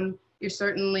questions, you're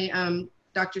certainly,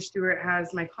 Dr. Stewart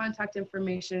has my contact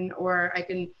information, or I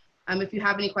can, if you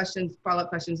have any questions, follow-up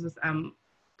questions,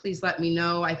 please let me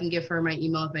know. I can give her my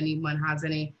email if anyone has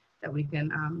any that we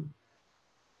can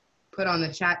put on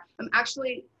the chat.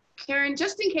 Actually, Karen,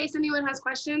 just in case anyone has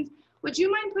questions, would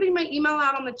you mind putting my email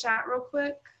out on the chat real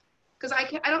quick? Because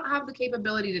I don't have the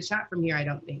capability to chat from here, I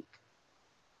don't think.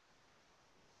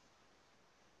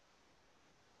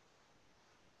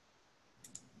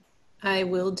 I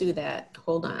will do that.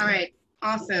 Hold on. All right,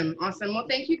 awesome, awesome. Well,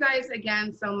 thank you guys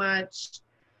again so much.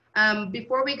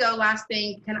 Before we go, last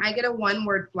thing, can I get a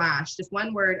one-word flash? Just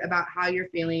one word about how you're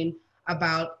feeling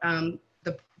about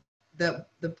the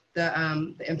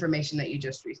information that you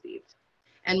just received.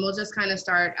 And we'll just kind of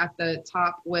start at the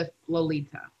top with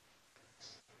Lolita.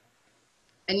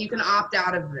 And you can opt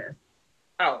out of this.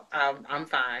 Oh, I'm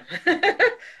fine.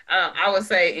 I would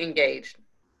say engaged.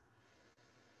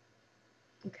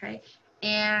 Okay.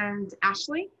 And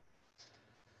Ashley?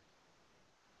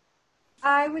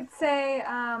 I would say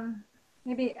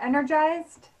maybe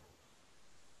energized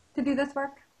to do this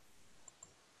work.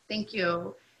 Thank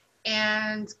you.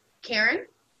 And Karen?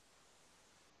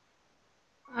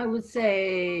 I would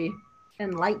say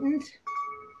enlightened.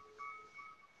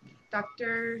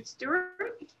 Dr.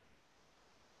 Stewart?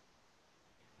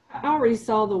 I already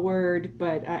saw the word,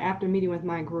 but after meeting with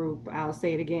my group, I'll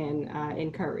say it again,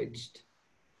 encouraged.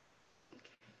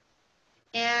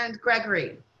 And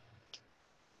Gregory?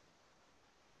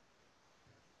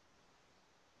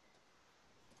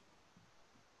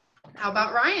 How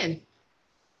about Ryan?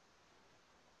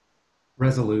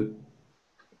 Resolute.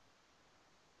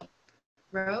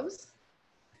 Rose?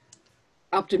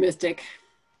 Optimistic.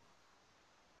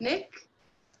 Nick?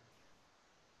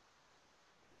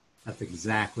 That's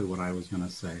exactly what I was going to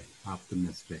say.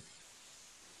 Optimistic.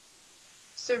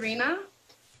 Serena?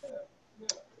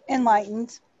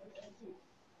 Enlightened.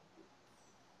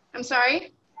 I'm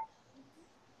sorry?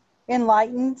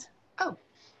 Enlightened. Oh.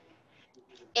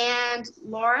 And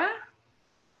Laura?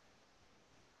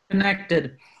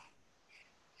 Connected.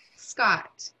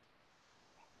 Scott?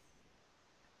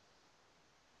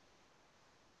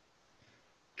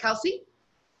 Kelsey?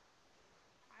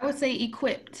 I would say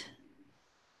equipped.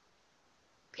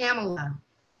 Pamela?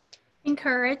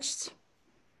 Encouraged.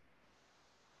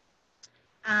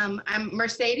 I'm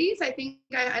Mercedes.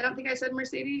 I don't think I said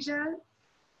Mercedes yet.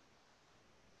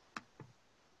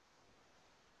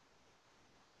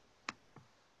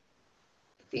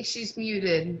 I think she's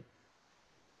muted.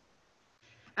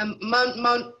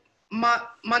 Monshonda?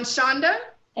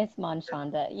 It's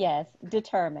Monshonda, yes.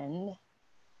 Determined.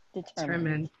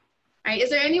 Determined. All right, is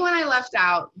there anyone I left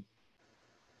out?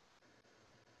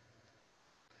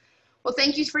 Well,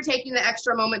 thank you for taking the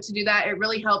extra moment to do that. It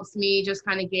really helps me just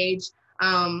kind of gauge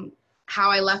how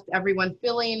I left everyone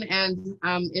feeling and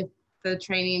if the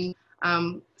training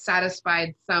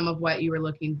satisfied some of what you were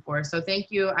looking for. So thank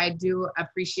you. I do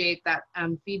appreciate that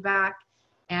feedback,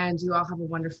 and you all have a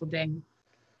wonderful day.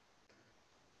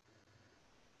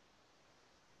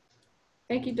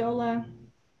 Thank you, Dola.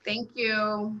 Thank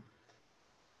you.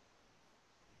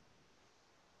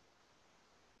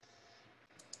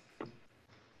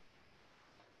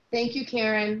 Thank you,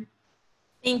 Karen.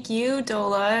 Thank you,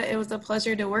 Dola. It was a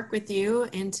pleasure to work with you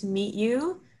and to meet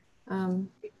you.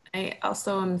 I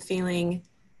also am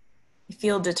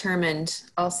feel determined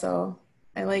also.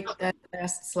 I like that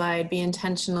last slide, be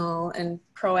intentional and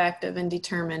proactive and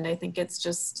determined. I think it's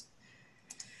just,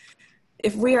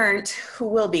 if we aren't, who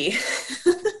will be?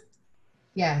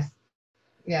 Yes.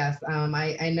 Yes,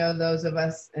 I know those of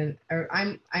us,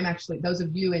 I'm actually, those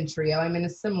of you in TRIO, I'm in a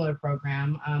similar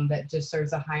program that just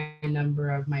serves a high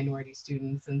number of minority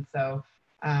students. And so,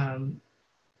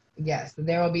 yes,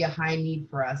 there will be a high need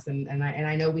for us. And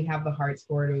I know we have the hearts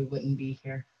for it or we wouldn't be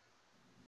here.